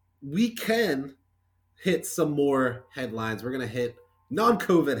 but we can hit some more headlines. We're going to hit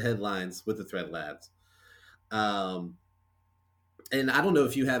non-COVID headlines with the Thread Lads. And I don't know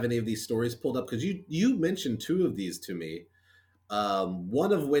if you have any of these stories pulled up, because you mentioned two of these to me.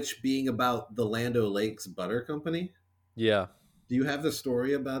 One of which being about the Land O'Lakes Butter Company. Yeah. Do you have the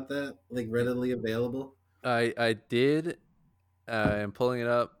story about that, like, readily available? I did. I'm pulling it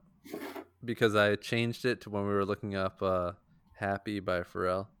up because I changed it to when we were looking up Happy by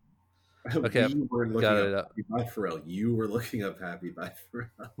Pharrell. Okay, we were looking up Happy by Pharrell. You were looking up Happy by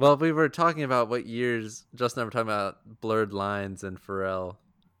Pharrell. Well, we were talking about what years. Justin and I were talking about Blurred Lines and Pharrell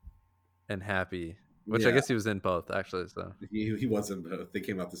and Happy, which I guess he was in both, actually. So he was in both. They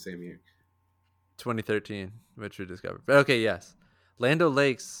came out the same year, 2013, which we discovered. But okay, yes, Land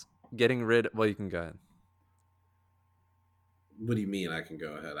O'Lakes getting rid. Well, you can go ahead. What do you mean? I can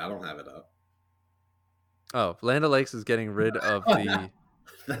go ahead. I don't have it up. Oh, Land O'Lakes is getting rid of the.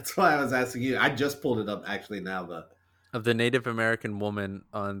 That's why I was asking you. I just pulled it up actually now, but of the Native American woman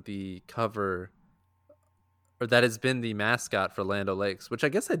on the cover, or that has been the mascot for Land O'Lakes, which I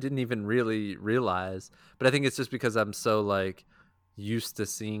guess I didn't even really realize. But I think it's just because I'm so like used to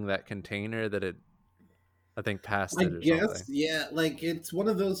seeing that container that it, I think, passed it or something. Yeah, like it's one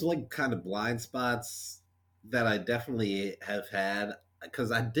of those like kind of blind spots that I definitely have had,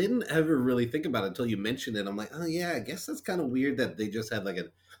 because I didn't ever really think about it until you mentioned it. I'm like, oh yeah, I guess that's kind of weird that they just have like a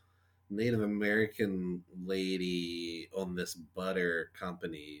Native American lady on this butter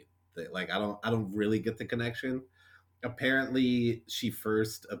company. That, like, I don't really get the connection. Apparently, she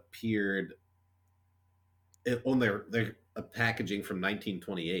first appeared on their packaging from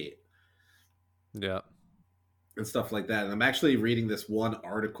 1928. Yeah. And stuff like that. And I'm actually reading this one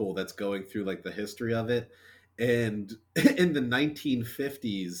article that's going through like the history of it. And in the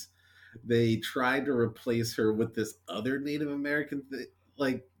 1950s, they tried to replace her with this other Native American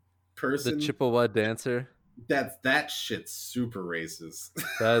person. The Chippewa dancer. That shit's super racist.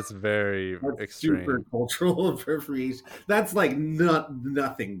 That's very extreme. Super cultural appropriation. That's like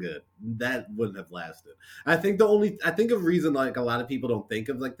nothing good. That wouldn't have lasted. I think a reason like a lot of people don't think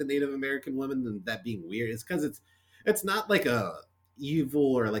of like the Native American women and that being weird is because it's not like a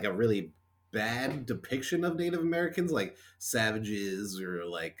evil or like a really bad depiction of Native Americans, like savages or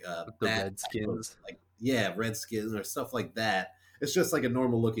like the Redskins, like Redskins or stuff like that. It's just like a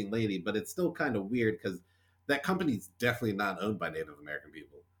normal looking lady, but it's still kind of weird because that company's definitely not owned by Native American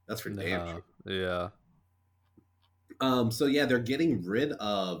people. That's for damn sure. Yeah. So yeah, they're getting rid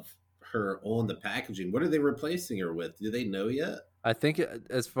of her on the packaging. What are they replacing her with? Do they know yet? I think,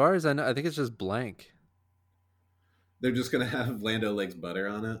 as far as I know, I think it's just blank. They're just gonna have Land O'Lakes butter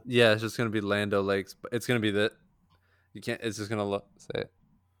on it. Yeah, it's just gonna be Land O'Lakes. It's gonna be that. You can't. It's just gonna say it.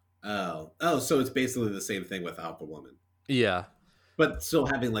 Oh, so it's basically the same thing without the woman. Yeah, but still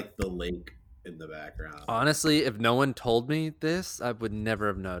having like the lake in the background. Honestly, if no one told me this, I would never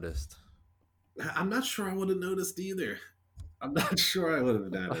have noticed. I'm not sure I would have noticed either. I'm not sure I would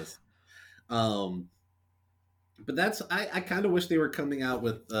have noticed. But that's I kind of wish they were coming out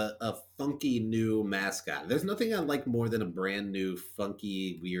with a funky new mascot. There's nothing I like more than a brand new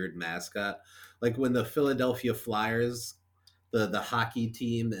funky weird mascot. Like when the Philadelphia Flyers, the hockey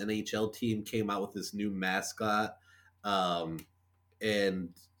team, the NHL team came out with this new mascot, and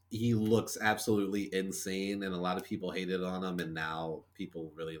he looks absolutely insane, and a lot of people hated on him, and now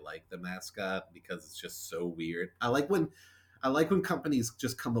people really like the mascot because it's just so weird. I like when companies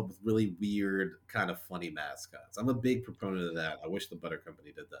just come up with really weird, kind of funny mascots. I'm a big proponent of that. I wish the butter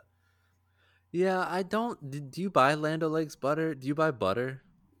company did that. Yeah, I don't. Do you buy Land O'Lakes butter? Do you buy butter?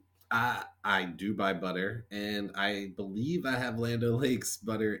 I do buy butter, and I believe I have Land O'Lakes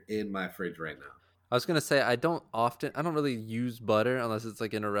butter in my fridge right now. I was gonna say I don't really use butter unless it's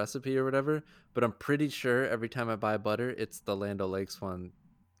like in a recipe or whatever. But I'm pretty sure every time I buy butter, it's the Land O'Lakes one,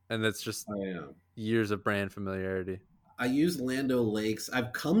 and that's just years of brand familiarity. I use Land O'Lakes.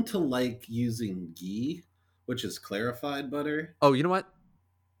 I've come to like using ghee, which is clarified butter. Oh, you know what?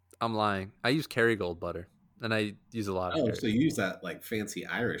 I'm lying. I use Kerrygold butter, and I use a lot of. Oh, so you use that like fancy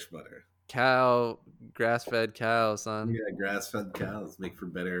Irish butter? Grass-fed cow, son. Yeah, grass-fed cows make for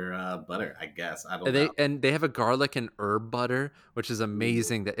better butter, I guess. I don't know. And they have a garlic and herb butter, which is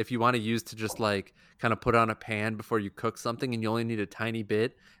amazing. That if you want to use to just like kind of put on a pan before you cook something, and you only need a tiny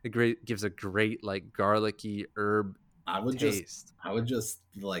bit, it gives a great like garlicky herb. I would just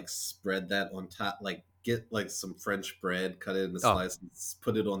like spread that on top, like get like some French bread, cut it into slices,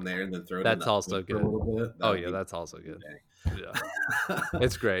 put it on there, and then throw it. That's also good. Oh yeah, that's also good. Yeah,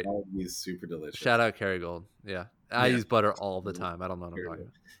 it's great. That would be super delicious. Shout out Kerrygold. Yeah, I use butter all the time. I don't know what I'm talking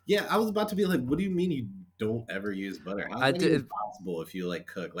about. Yeah, I was about to be like, what do you mean you don't ever use butter? How is that even possible if you like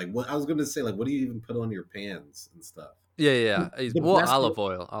cook? Like, what I was going to say, like, what do you even put on your pans and stuff? Yeah. Well, olive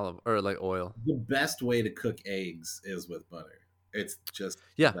oil, or like oil. The best way to cook eggs is with butter. It's just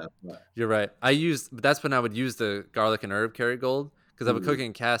You're right. That's when I would use the garlic and herb Kerrygold, because I would cook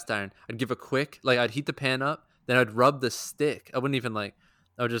in cast iron. I'd give a quick, like, I'd heat the pan up, then I'd rub the stick. I wouldn't even I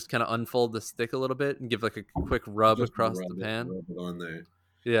would just kind of unfold the stick a little bit and give like a quick rub across the pan. Rub it on there.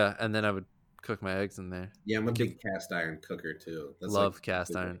 Yeah, and then I would cook my eggs in there. Yeah, I'm a big cast iron cooker too. Love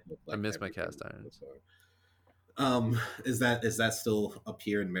cast iron. I miss my cast irons. Is that still up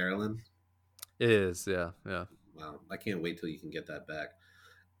here in Maryland? It is, yeah. Wow, I can't wait till you can get that back.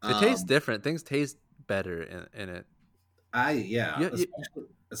 It tastes different. Things taste better in it.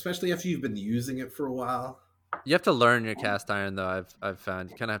 Especially after you've been using it for a while. You have to learn your cast iron, though. I've found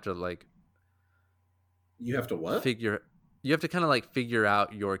you kind of have to like. You have to what? You have to kind of like figure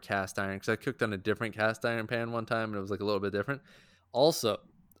out your cast iron, because I cooked on a different cast iron pan one time and it was like a little bit different. Also,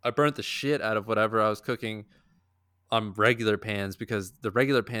 I burnt the shit out of whatever I was cooking on regular pans, because the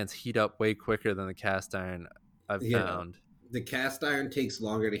regular pans heat up way quicker than the cast iron. I've found the cast iron takes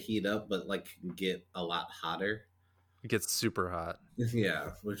longer to heat up, but like can get a lot hotter. It gets super hot.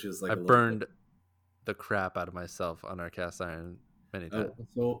 Yeah, which is like I burned the crap out of myself on our cast iron many times.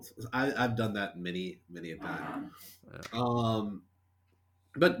 So I've done that many a time. Yeah.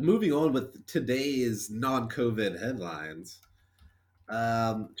 But moving on with today's non-COVID headlines,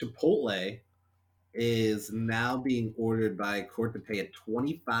 Chipotle is now being ordered by a court to pay a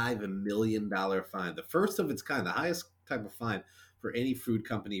 $25 million fine, the first of its kind, the highest type of fine for any food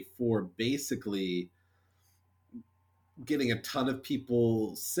company, for basically getting a ton of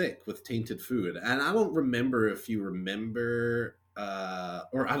people sick with tainted food. And I don't remember if you remember,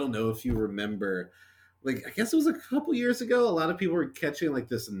 or I don't know if you remember, like, I guess it was a couple years ago, a lot of people were catching like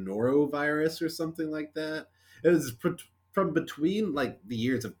this norovirus or something like that. It was from between like the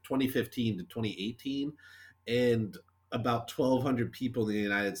years of 2015 to 2018, and about 1,200 people in the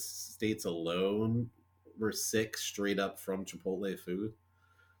United States alone were sick straight up from Chipotle food.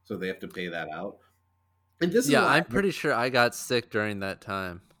 So they have to pay that out. And this I'm pretty sure I got sick during that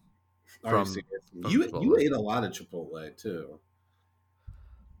time. You ate a lot of Chipotle too.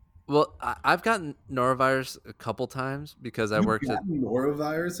 Well, I've gotten norovirus a couple times because I worked at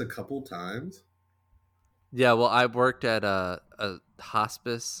norovirus a couple times. Yeah, well, I worked at a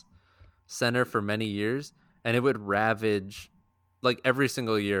hospice center for many years, and it would ravage, like every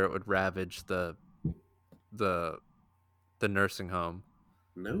single year, it would ravage the nursing home.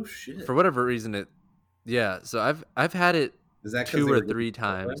 No shit. For whatever reason, so I've had it 2 or 3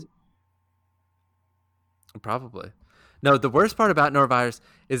 times. Probably. No, the worst part about norovirus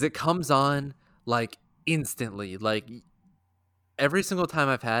is it comes on like instantly. Like every single time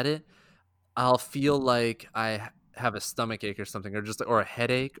I've had it, I'll feel like I have a stomach ache or something, or a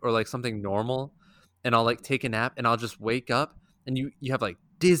headache, or like something normal, and I'll like take a nap and I'll just wake up and you have like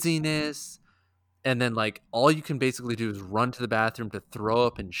dizziness, and then like all you can basically do is run to the bathroom to throw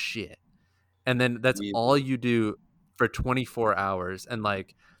up and shit. And then that's all you do for 24 hours. And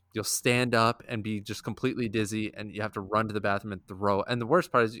like you'll stand up and be just completely dizzy, and you have to run to the bathroom and throw. And the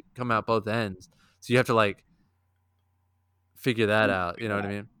worst part is you come out both ends. So you have to like figure that out. You know what I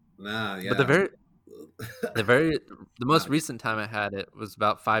mean? Nah, yeah. But the most recent time I had it was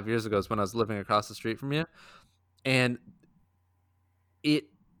about 5 years ago. Is when I was living across the street from you, and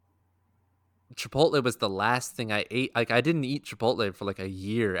Chipotle was the last thing I ate. Like I didn't eat Chipotle for like a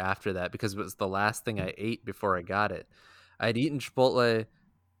year after that, because it was the last thing I ate before I got it. I'd eaten Chipotle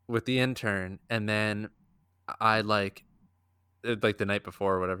with the intern, and then I like the night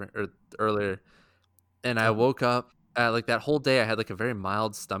before or whatever, or earlier, and I woke up. Like that whole day I had like a very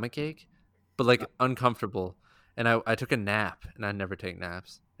mild stomach ache, but like uncomfortable, and I took a nap, and I never take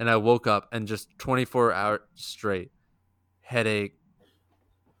naps, and I woke up and just 24 hours straight headache,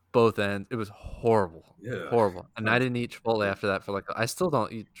 both ends. It was horrible. And I didn't eat Chipotle after that for like, I still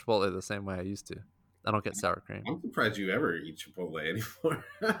don't eat Chipotle the same way I used to. I don't get sour cream. I'm surprised you ever eat Chipotle anymore.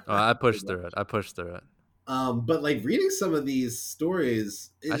 I pushed through it. But like reading some of these stories,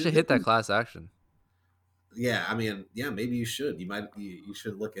 I should hit that class action. Yeah, I mean, maybe you should. You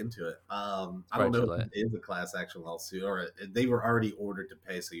should look into it. I don't know if it is a class action lawsuit, or they were already ordered to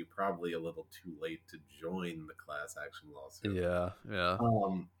pay, so you're probably a little too late to join the class action lawsuit. Yeah.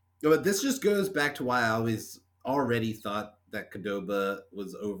 But this just goes back to why I always already thought that Qdoba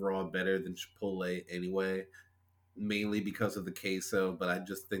was overall better than Chipotle anyway, mainly because of the queso, but I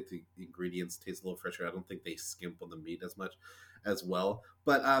just think the ingredients taste a little fresher. I don't think they skimp on the meat as much as well.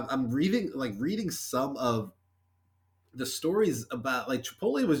 But I'm reading some of the stories about like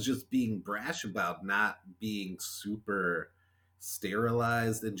Chipotle was just being brash about not being super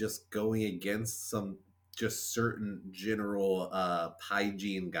sterilized and just going against some just certain general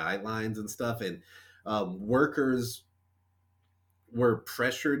hygiene guidelines and stuff, and workers were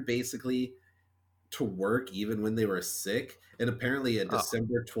pressured basically to work even when they were sick. And apparently a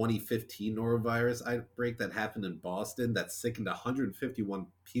December 2015 norovirus outbreak that happened in Boston that sickened 151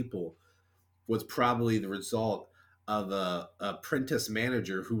 people was probably the result of a apprentice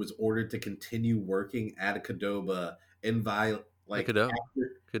manager who was ordered to continue working at a Qdoba in after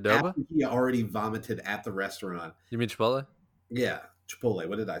he already vomited at the restaurant. You mean Chipotle? Yeah, Chipotle.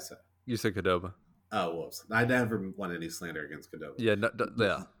 What did I say? You said Qdoba. Oh, whoops. I never want any slander against Qdoba. Yeah,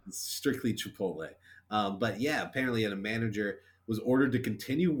 yeah. It's strictly Chipotle. But yeah, apparently a manager was ordered to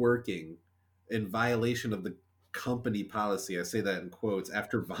continue working in violation of the company policy. I say that in quotes,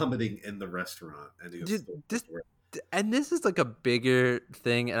 after vomiting in the restaurant. And this is like a bigger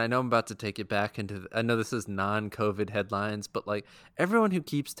thing, and I know I'm about to take it back into I know this is non-COVID headlines, but like everyone who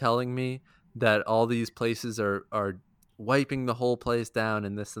keeps telling me that all these places are wiping the whole place down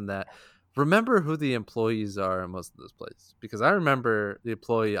and this and that, remember who the employees are in most of those places, because I remember the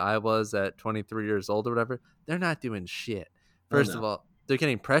employee I was at 23 years old or whatever. They're not doing shit. First of all, they're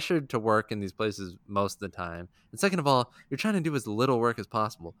getting pressured to work in these places most of the time. And second of all, you're trying to do as little work as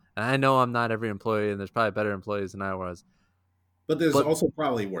possible. And I know I'm not every employee, and there's probably better employees than I was. But there's also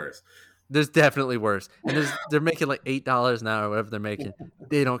probably worse. There's definitely worse. And they're making like $8 an hour, whatever they're making.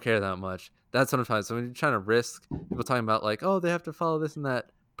 They don't care that much. That's what I'm talking about. So when you're trying to risk people talking about like, oh, they have to follow this and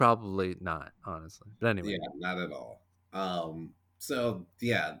that, probably not, honestly. But anyway. Yeah, not at all. So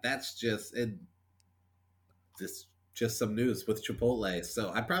yeah, that's just it. Just some news with Chipotle. So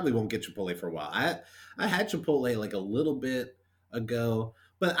I probably won't get Chipotle for a while. I had Chipotle like a little bit ago,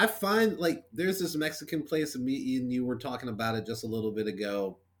 but I find like there's this Mexican place, and me and you were talking about it just a little bit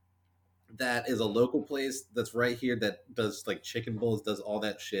ago, that is a local place that's right here that does like chicken bowls, does all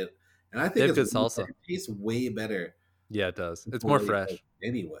that shit. And I think it's good salsa. It tastes way better. Yeah, it does. It's more fresh.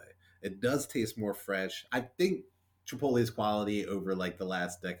 Anyway, it does taste more fresh. I think Chipotle's quality over like the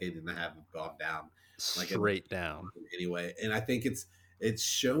last decade and a half have gone down. Straight down. Anyway, and I think it's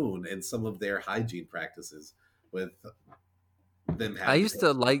shown in some of their hygiene practices with them. I used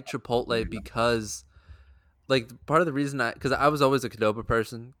to like Chipotle because, like, part of the reason because I was always a Qdoba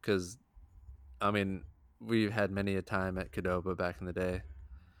person, because, I mean, we had many a time at Qdoba back in the day,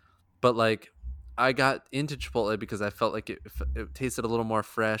 but like, I got into Chipotle because I felt like it tasted a little more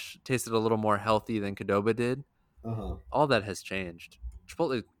fresh, tasted a little more healthy than Qdoba did. All that has changed.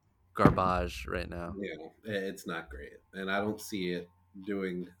 Chipotle garbage right now. Yeah, it's not great, and I don't see it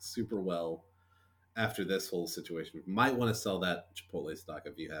doing super well after this whole situation. Might want to sell that Chipotle stock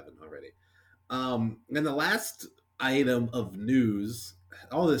if you haven't already. And the last item of news,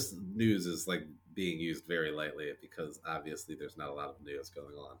 all this news is like being used very lightly because obviously there's not a lot of news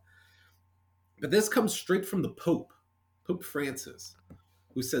going on. But this comes straight from the Pope Francis,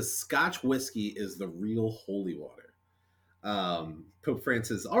 who says Scotch whiskey is the real holy water. Pope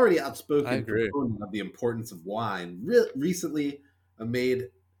Francis, already outspoken of the importance of wine, recently made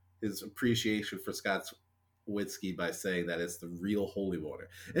his appreciation for Scotch whiskey by saying that it's the real holy water.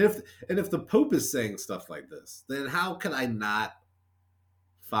 And if the Pope is saying stuff like this, then how can I not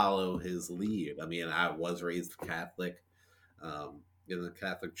follow his lead? I mean, I was raised Catholic in the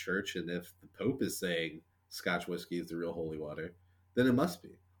Catholic Church, and if the Pope is saying Scotch whiskey is the real holy water, then it must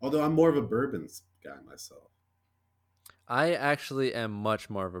be. Although I'm more of a bourbon guy myself. I actually am much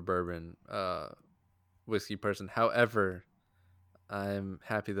more of a bourbon whiskey person. However, I'm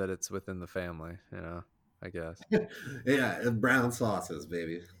happy that it's within the family, I guess. Yeah, brown sauces,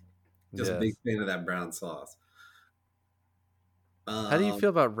 baby. Just a big fan of that brown sauce. How do you feel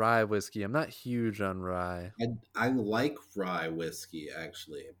about rye whiskey? I'm not huge on rye. I like rye whiskey,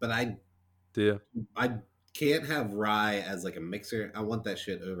 actually, but I can't have rye as like a mixer. I want that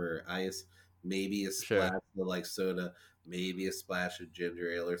shit over ice. Maybe a splash of like soda, maybe a splash of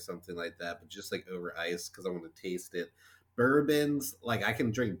ginger ale or something like that, but just like over ice because I want to taste it. Bourbons, like I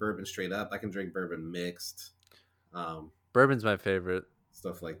can drink bourbon straight up. I can drink bourbon mixed. Bourbon's my favorite.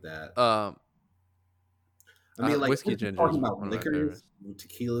 Stuff like that. I mean, like whiskey ginger. Talking about liquors,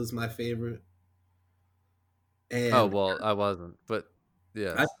 tequila's my favorite. And I wasn't, but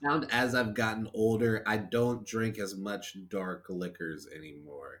yeah. I found as I've gotten older, I don't drink as much dark liquors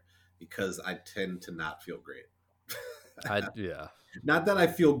anymore. because I tend to not feel great. Yeah. Not that I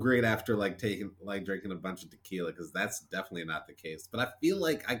feel great after like drinking a bunch of tequila, because that's definitely not the case. But I feel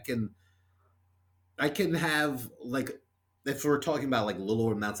like I can have, like, if we're talking about like little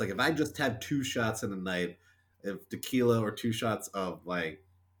amounts, like if I just have 2 shots in a night of tequila or 2 shots of like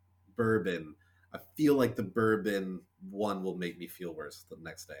bourbon, I feel like the bourbon one will make me feel worse the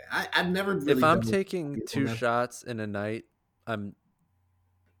next day. I've never really. If I'm taking 2 shots in a night, I'm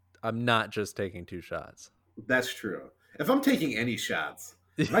not just taking 2 shots. That's true. If I'm taking any shots,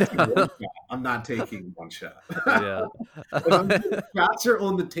 if I take 1 shot, I'm not taking 1 shot. Yeah. If shots are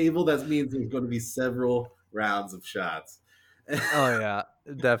on the table, that means there's going to be several rounds of shots. Oh yeah,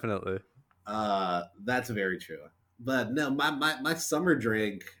 definitely. That's very true. But no, my summer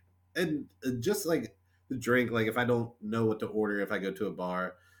drink, and just like the drink, like if I don't know what to order, if I go to a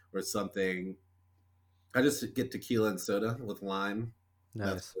bar or something, I just get tequila and soda with lime. Nice.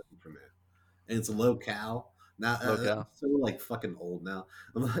 That's for me. And it's low cal. Now, I'm so like fucking old now.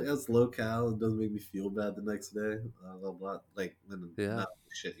 I'm like, that's low cal. It doesn't make me feel bad the next day. Blah, blah. Like, when none of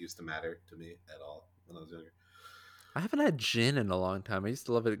shit used to matter to me at all when I was younger. I haven't had gin in a long time. I used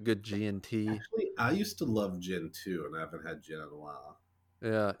to love a good G&T. Actually, I used to love gin too, and I haven't had gin in a while.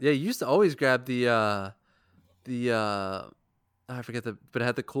 Yeah. You used to always grab the I forget but it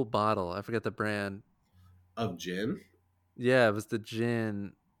had the cool bottle. I forget the brand. Of gin? Yeah, it was the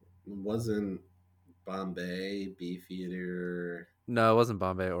gin. It wasn't Bombay, Beefeater. No, it wasn't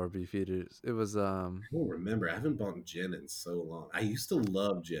Bombay or Beefeaters. It was I don't remember. I haven't bought gin in so long. I used to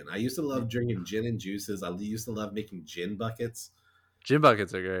love gin. I used to love drinking gin and juices. I used to love making gin buckets. Gin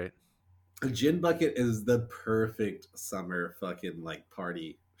buckets are great. A gin bucket is the perfect summer fucking like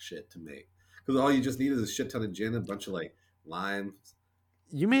party shit to make, because all you just need is a shit ton of gin, a bunch of like limes.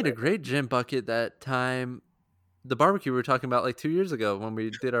 You made a great gin bucket that time. The barbecue we were talking about like 2 years ago when we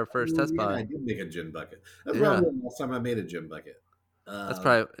did our first test pod. I did make a gin bucket. That's probably the last time I made a gin bucket. That's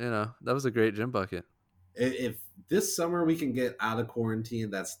probably, that was a great gin bucket. If this summer we can get out of quarantine,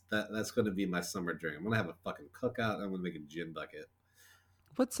 that's going to be my summer drink. I'm going to have a fucking cookout. I'm going to make a gin bucket.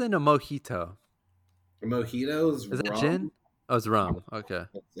 What's in a mojito? A mojito is that gin? Oh, it's rum. Okay.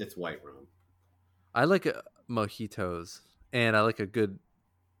 It's white rum. I like mojitos, and I like a good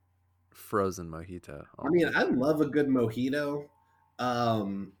frozen mojito. I mean, I love a good mojito,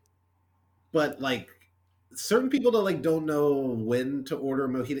 but like certain people that like don't know when to order a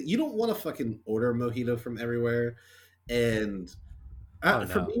mojito. You don't want to fucking order a mojito from everywhere, and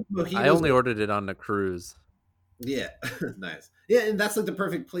for me, mojitos, I only ordered it on the cruise. Yeah, nice. Yeah, and that's like the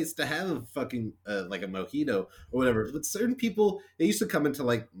perfect place to have a fucking like a mojito or whatever. But certain people, they used to come into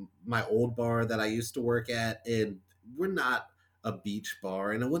like my old bar that I used to work at, and we're not a beach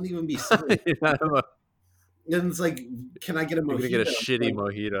bar, and it wouldn't even be and it's like, can I get a mojito? You're gonna get a shitty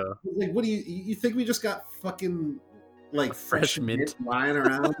mojito. Like, what do you think we just got fucking like fresh mint lying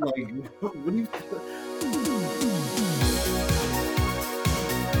around? Like, what do you?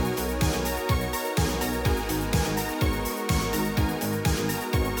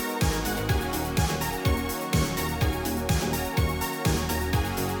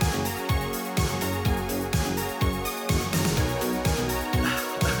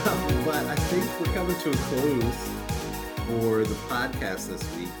 To a close for the podcast this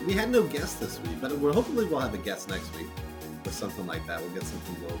week. We had no guest this week, but hopefully we'll have a guest next week or something like that. We'll get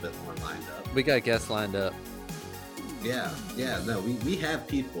something a little bit more lined up. We got guests lined up. Yeah, no, we have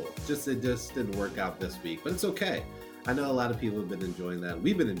people. It just didn't work out this week, but it's okay. I know a lot of people have been enjoying that.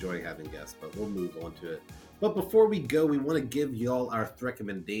 We've been enjoying having guests, but we'll move on to it. But before we go, we want to give y'all our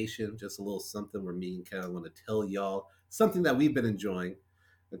recommendation, just a little something where me and Kevin want to tell y'all something that we've been enjoying.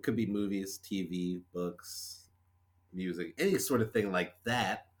 It could be movies, TV, books, music, any sort of thing like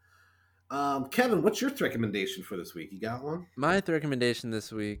that. Kevin, what's your recommendation for this week? You got one? My recommendation this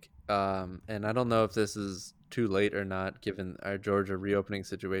week, and I don't know if this is too late or not, given our Georgia reopening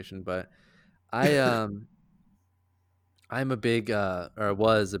situation, but I'm a big, or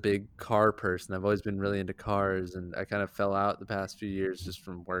was a big car person. I've always been really into cars, and I kind of fell out the past few years just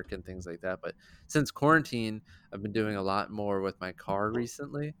from work and things like that. But since quarantine, I've been doing a lot more with my car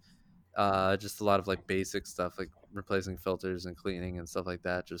recently. Just a lot of like basic stuff, like replacing filters and cleaning and stuff like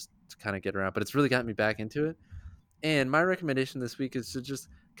that, just to kind of get around. But it's really gotten me back into it. And my recommendation this week is to just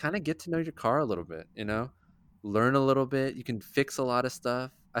kind of get to know your car a little bit, learn a little bit. You can fix a lot of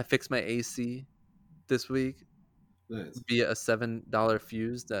stuff. I fixed my AC this week. Nice. Via a $7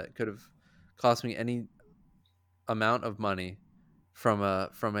 fuse that could have cost me any amount of money from a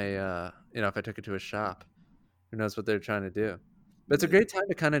if I took it to a shop. Who knows what they're trying to do? But it's a great time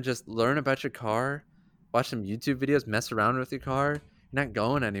to kind of just learn about your car, watch some YouTube videos, mess around with your car, you're not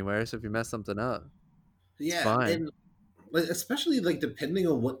going anywhere. So if you mess something up, it's Yeah, fine. and especially like depending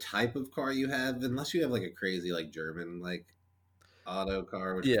on what type of car you have, unless you have like a crazy like German like auto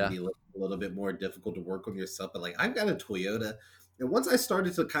car, which can Yeah. be a little bit more difficult to work on yourself. But like I've got a Toyota, and once I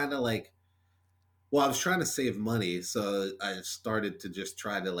started to kind of like, well, I was trying to save money, so I started to just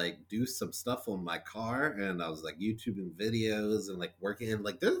try to like do some stuff on my car, and I was like YouTubing videos and like working. And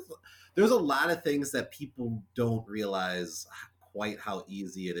like there's a lot of things that people don't realize quite how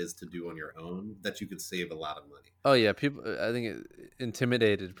easy it is to do on your own that you could save a lot of money. Oh yeah, people. I think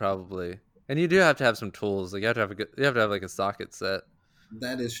intimidated probably, and you do have to have some tools. Like you have to have you have to have like a socket set.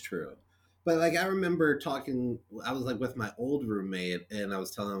 That is true. But like I remember talking, I was like with my old roommate, and I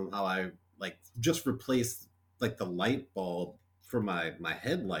was telling him how I like just replaced like the light bulb for my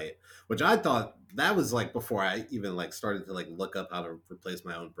headlight, which I thought that was like before I even like started to like look up how to replace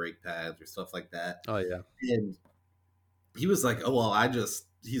my own brake pads or stuff like that. Oh yeah, And he was like, "Oh well, I just."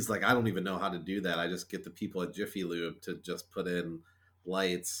 He's like, "I don't even know how to do that. I just get the people at Jiffy Lube to just put in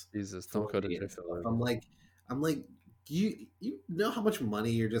lights Jesus, don't for go to me and Jiffy stuff." Lube. I'm like, you know how much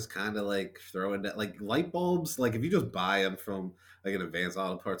money you're just kind of like throwing at like light bulbs? Like if you just buy them from like an Advanced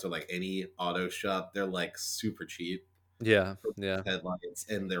Auto Parts or like any auto shop, they're like super cheap Yeah, for yeah. headlights,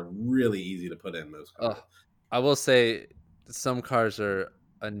 and they're really easy to put in most cars. Oh, I will say some cars are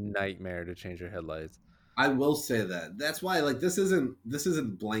a nightmare to change your headlights. I will say that. That's why like this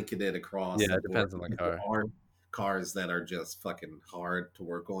isn't blanketed across Yeah, the it board depends on the because there car. are cars that are just fucking hard to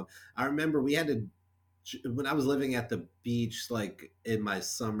work on. I remember we had to when I was living at the beach like in my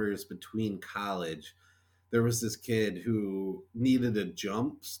summers between college, there was this kid who needed a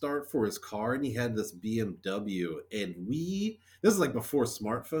jump start for his car and he had this BMW, and this is like before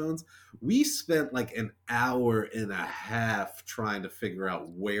smartphones. We spent like an hour and a half trying to figure out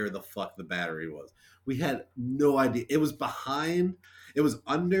where the fuck the battery was. We had no idea. It was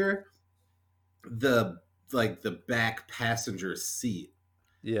under the like the back passenger seat.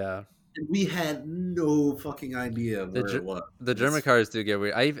 Yeah, And we had no fucking idea of the where it was. the German cars do get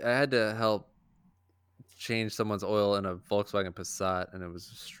weird. I had to help change someone's oil in a Volkswagen Passat, and it was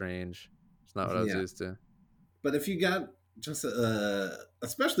strange. It's not what I was Yeah. used to. But if you got just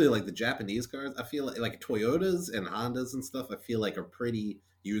especially like the Japanese cars, I feel like Toyotas and Hondas and stuff, I feel like are pretty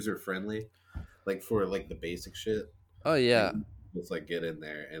user friendly. Like for like the basic shit. Oh Like yeah, just like get in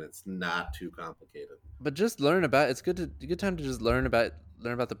there and it's not too complicated. but just learn about. It's good to good time to just learn about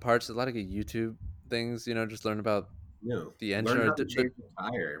the parts. There's a lot of good YouTube things. You know, just learn about You know, the engine learn or how to the change a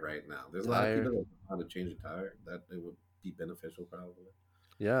tire right now. There's a lot of tire. people that know how to change a tire. That it would be beneficial probably.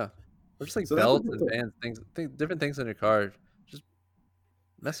 Yeah, or just like So that's a belts good and fans, different things in your car. Just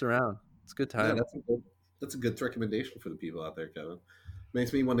mess around. It's a good yeah, time. that's a good recommendation for the people out there, Kevin.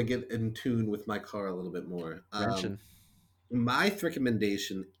 Makes me want to get in tune with my car a little bit more. Wrenching. My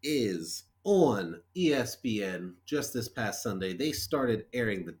recommendation is on ESPN just this past Sunday. They started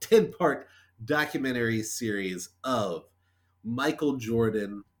airing the 10-part documentary series of Michael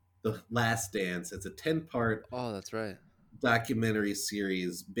Jordan, The Last Dance. It's a 10-part Oh, that's right. documentary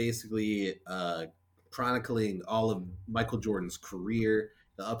series, basically chronicling all of Michael Jordan's career,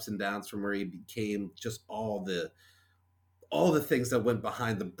 the ups and downs from where he became, just all the things that went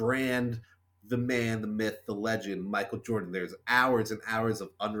behind the brand, the man, the myth, the legend, Michael Jordan. There's hours and hours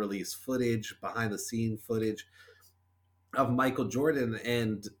of unreleased footage, behind the scene footage of Michael Jordan.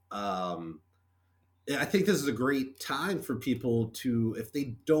 And I think this is a great time for people to, if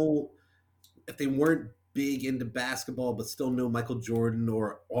they weren't big into basketball but still know Michael Jordan,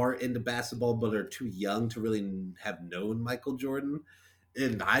 or are into basketball but are too young to really have known Michael Jordan.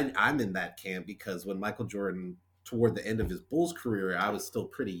 And I'm in that camp because when Michael Jordan, toward the end of his Bulls career, I was still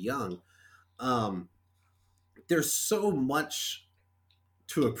pretty young. Um, there's so much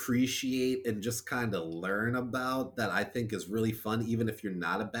to appreciate and just kind of learn about that I think is really fun, even if you're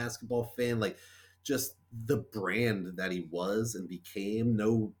not a basketball fan. Like just the brand that he was and became.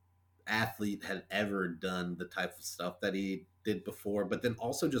 No athlete had ever done the type of stuff that he did before, but then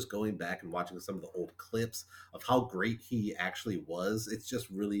also just going back and watching some of the old clips of how great he actually was. It's just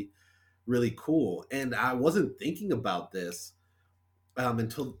really, really cool. And I wasn't thinking about this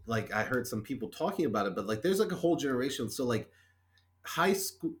until like I heard some people talking about it, but like there's like a whole generation. So like high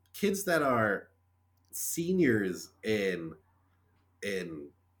school kids that are seniors in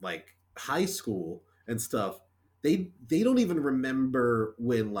like high school and stuff, they don't even remember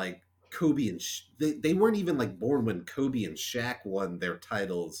when like Kobe and they weren't even like born when Kobe and Shaq won their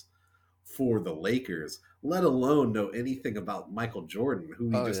titles for the Lakers, let alone know anything about Michael Jordan, who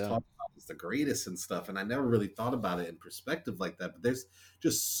we Oh just yeah. talked about as the greatest and stuff. And I never really thought about it in perspective like that. But there's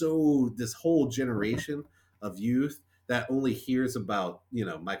just so this whole generation of youth that only hears about,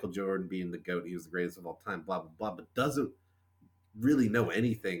 Michael Jordan being the GOAT, he was the greatest of all time, blah, blah, blah, but doesn't really know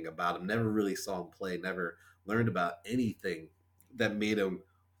anything about him, never really saw him play, never learned about anything that made him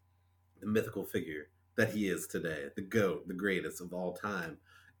the mythical figure that he is today, the GOAT, the greatest of all time.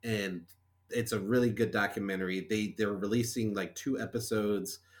 And it's a really good documentary. They're releasing like 2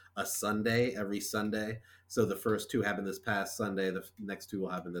 episodes a Sunday, every Sunday. So the first 2 happened this past Sunday. The next 2 will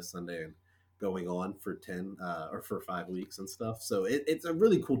happen this Sunday, and going on for 10 or for 5 weeks and stuff. So it's a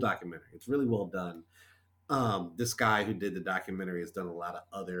really cool documentary. It's really well done. This guy who did the documentary has done a lot of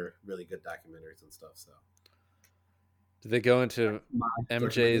other really good documentaries and stuff. So did they go into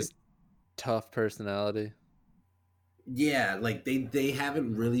MJ's tough personality? Yeah, like they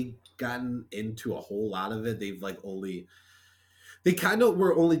haven't really gotten into a whole lot of it. They've like they kind of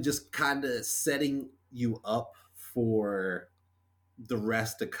were only just kind of setting you up for the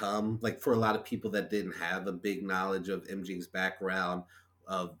rest to come. Like for a lot of people that didn't have a big knowledge of MJ's background,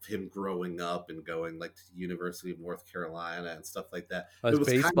 of him growing up and going like to the University of North Carolina and stuff like that. It was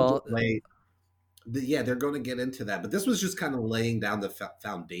baseball. Kind of yeah, they're going to get into that, but this was just kind of laying down the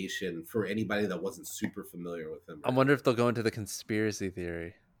foundation for anybody that wasn't super familiar with him. I wonder if they'll go into the conspiracy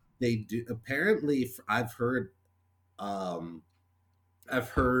theory. They do. Apparently, I've heard from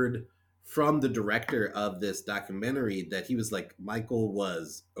the director of this documentary that he was like, Michael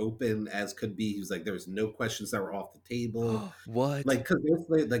was open as could be. He was like, there was no questions that were off the table. What? Like,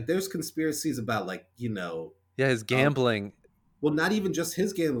 because there's conspiracies about like, yeah, his gambling. Well, not even just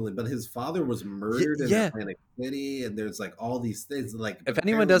his gambling, but his father was murdered in Atlantic City, and there's like all these things. Like, if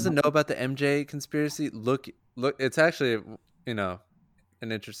anyone doesn't know about the MJ conspiracy, look, it's actually an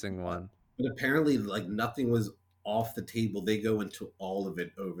interesting one. But apparently, like nothing was off the table. They go into all of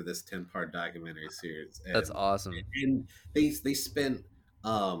it over this 10-part documentary series. That's awesome. And they spent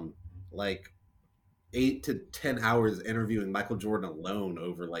like 8 to 10 hours interviewing Michael Jordan alone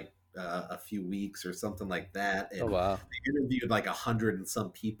over like a few weeks or something like that. And oh wow! They interviewed like 100 and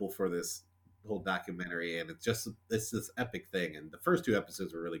some people for this whole documentary, and it's this epic thing. And the first 2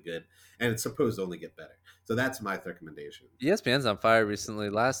 episodes were really good, and it's supposed to only get better. So that's my recommendation. ESPN's on fire recently.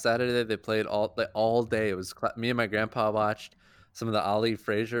 Last Saturday they played all day. It was me and my grandpa watched some of the Ali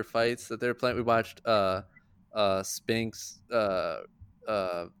Frazier fights that they were playing. We watched Spinks,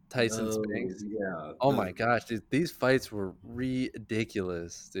 Tyson Spinks. Yeah. Oh my gosh, these fights were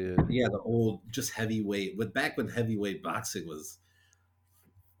ridiculous, dude. Yeah, the old just heavyweight. Back when heavyweight boxing was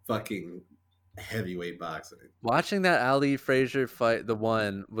fucking heavyweight boxing. Watching that Ali Frazier fight, the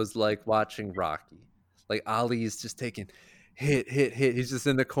one was like watching Rocky. Like Ali's just taking hit. He's just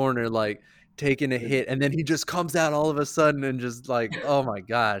in the corner like taking a hit, and then he just comes out all of a sudden and just like, oh my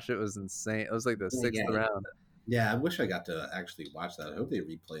gosh, it was insane. It was like the 6th round. Yeah, I wish I got to actually watch that. I hope they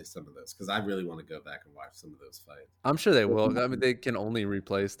replay some of those because I really want to go back and watch some of those fights. I'm sure they will. I mean, they can only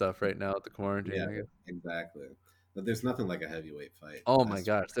replay stuff right now at the quarantine. Yeah, exactly. But there's nothing like a heavyweight fight. Oh my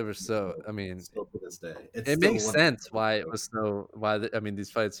gosh, there was I mean, still to this day, it makes sense why it was so. I mean, these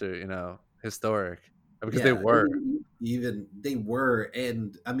fights are historic because they were. Even they were,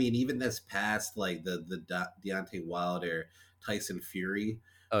 and I mean, even this past like the Deontay Wilder Tyson Fury,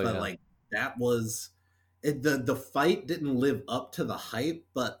 like that was. The fight didn't live up to the hype,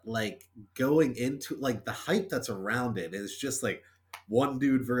 but like going into like the hype that's around it is just like one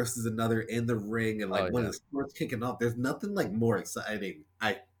dude versus another in the ring, and like when the sport's kicking off, there's nothing like more exciting,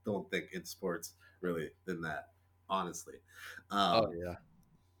 I don't think, in sports really than that, honestly.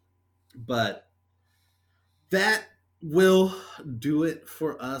 But that will do it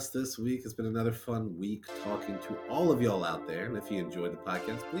for us this week. It's been another fun week talking to all of y'all out there, and if you enjoyed the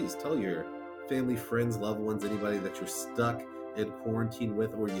podcast, please tell your family, friends, loved ones, anybody that you're stuck in quarantine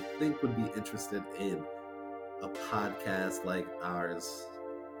with or you think would be interested in a podcast like ours.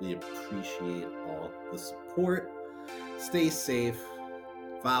 We appreciate all the support. Stay safe.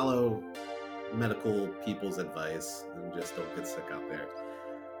 Follow medical people's advice and just don't get sick out there.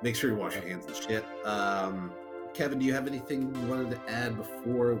 Make sure you wash your hands and shit. Kevin, do you have anything you wanted to add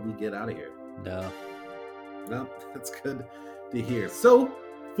before we get out of here? No, that's good to hear. So,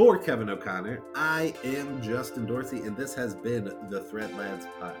 for Kevin O'Connor, I am Justin Dorsey, and this has been the Thread Lads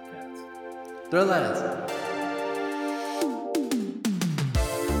Podcast. Thread Lads.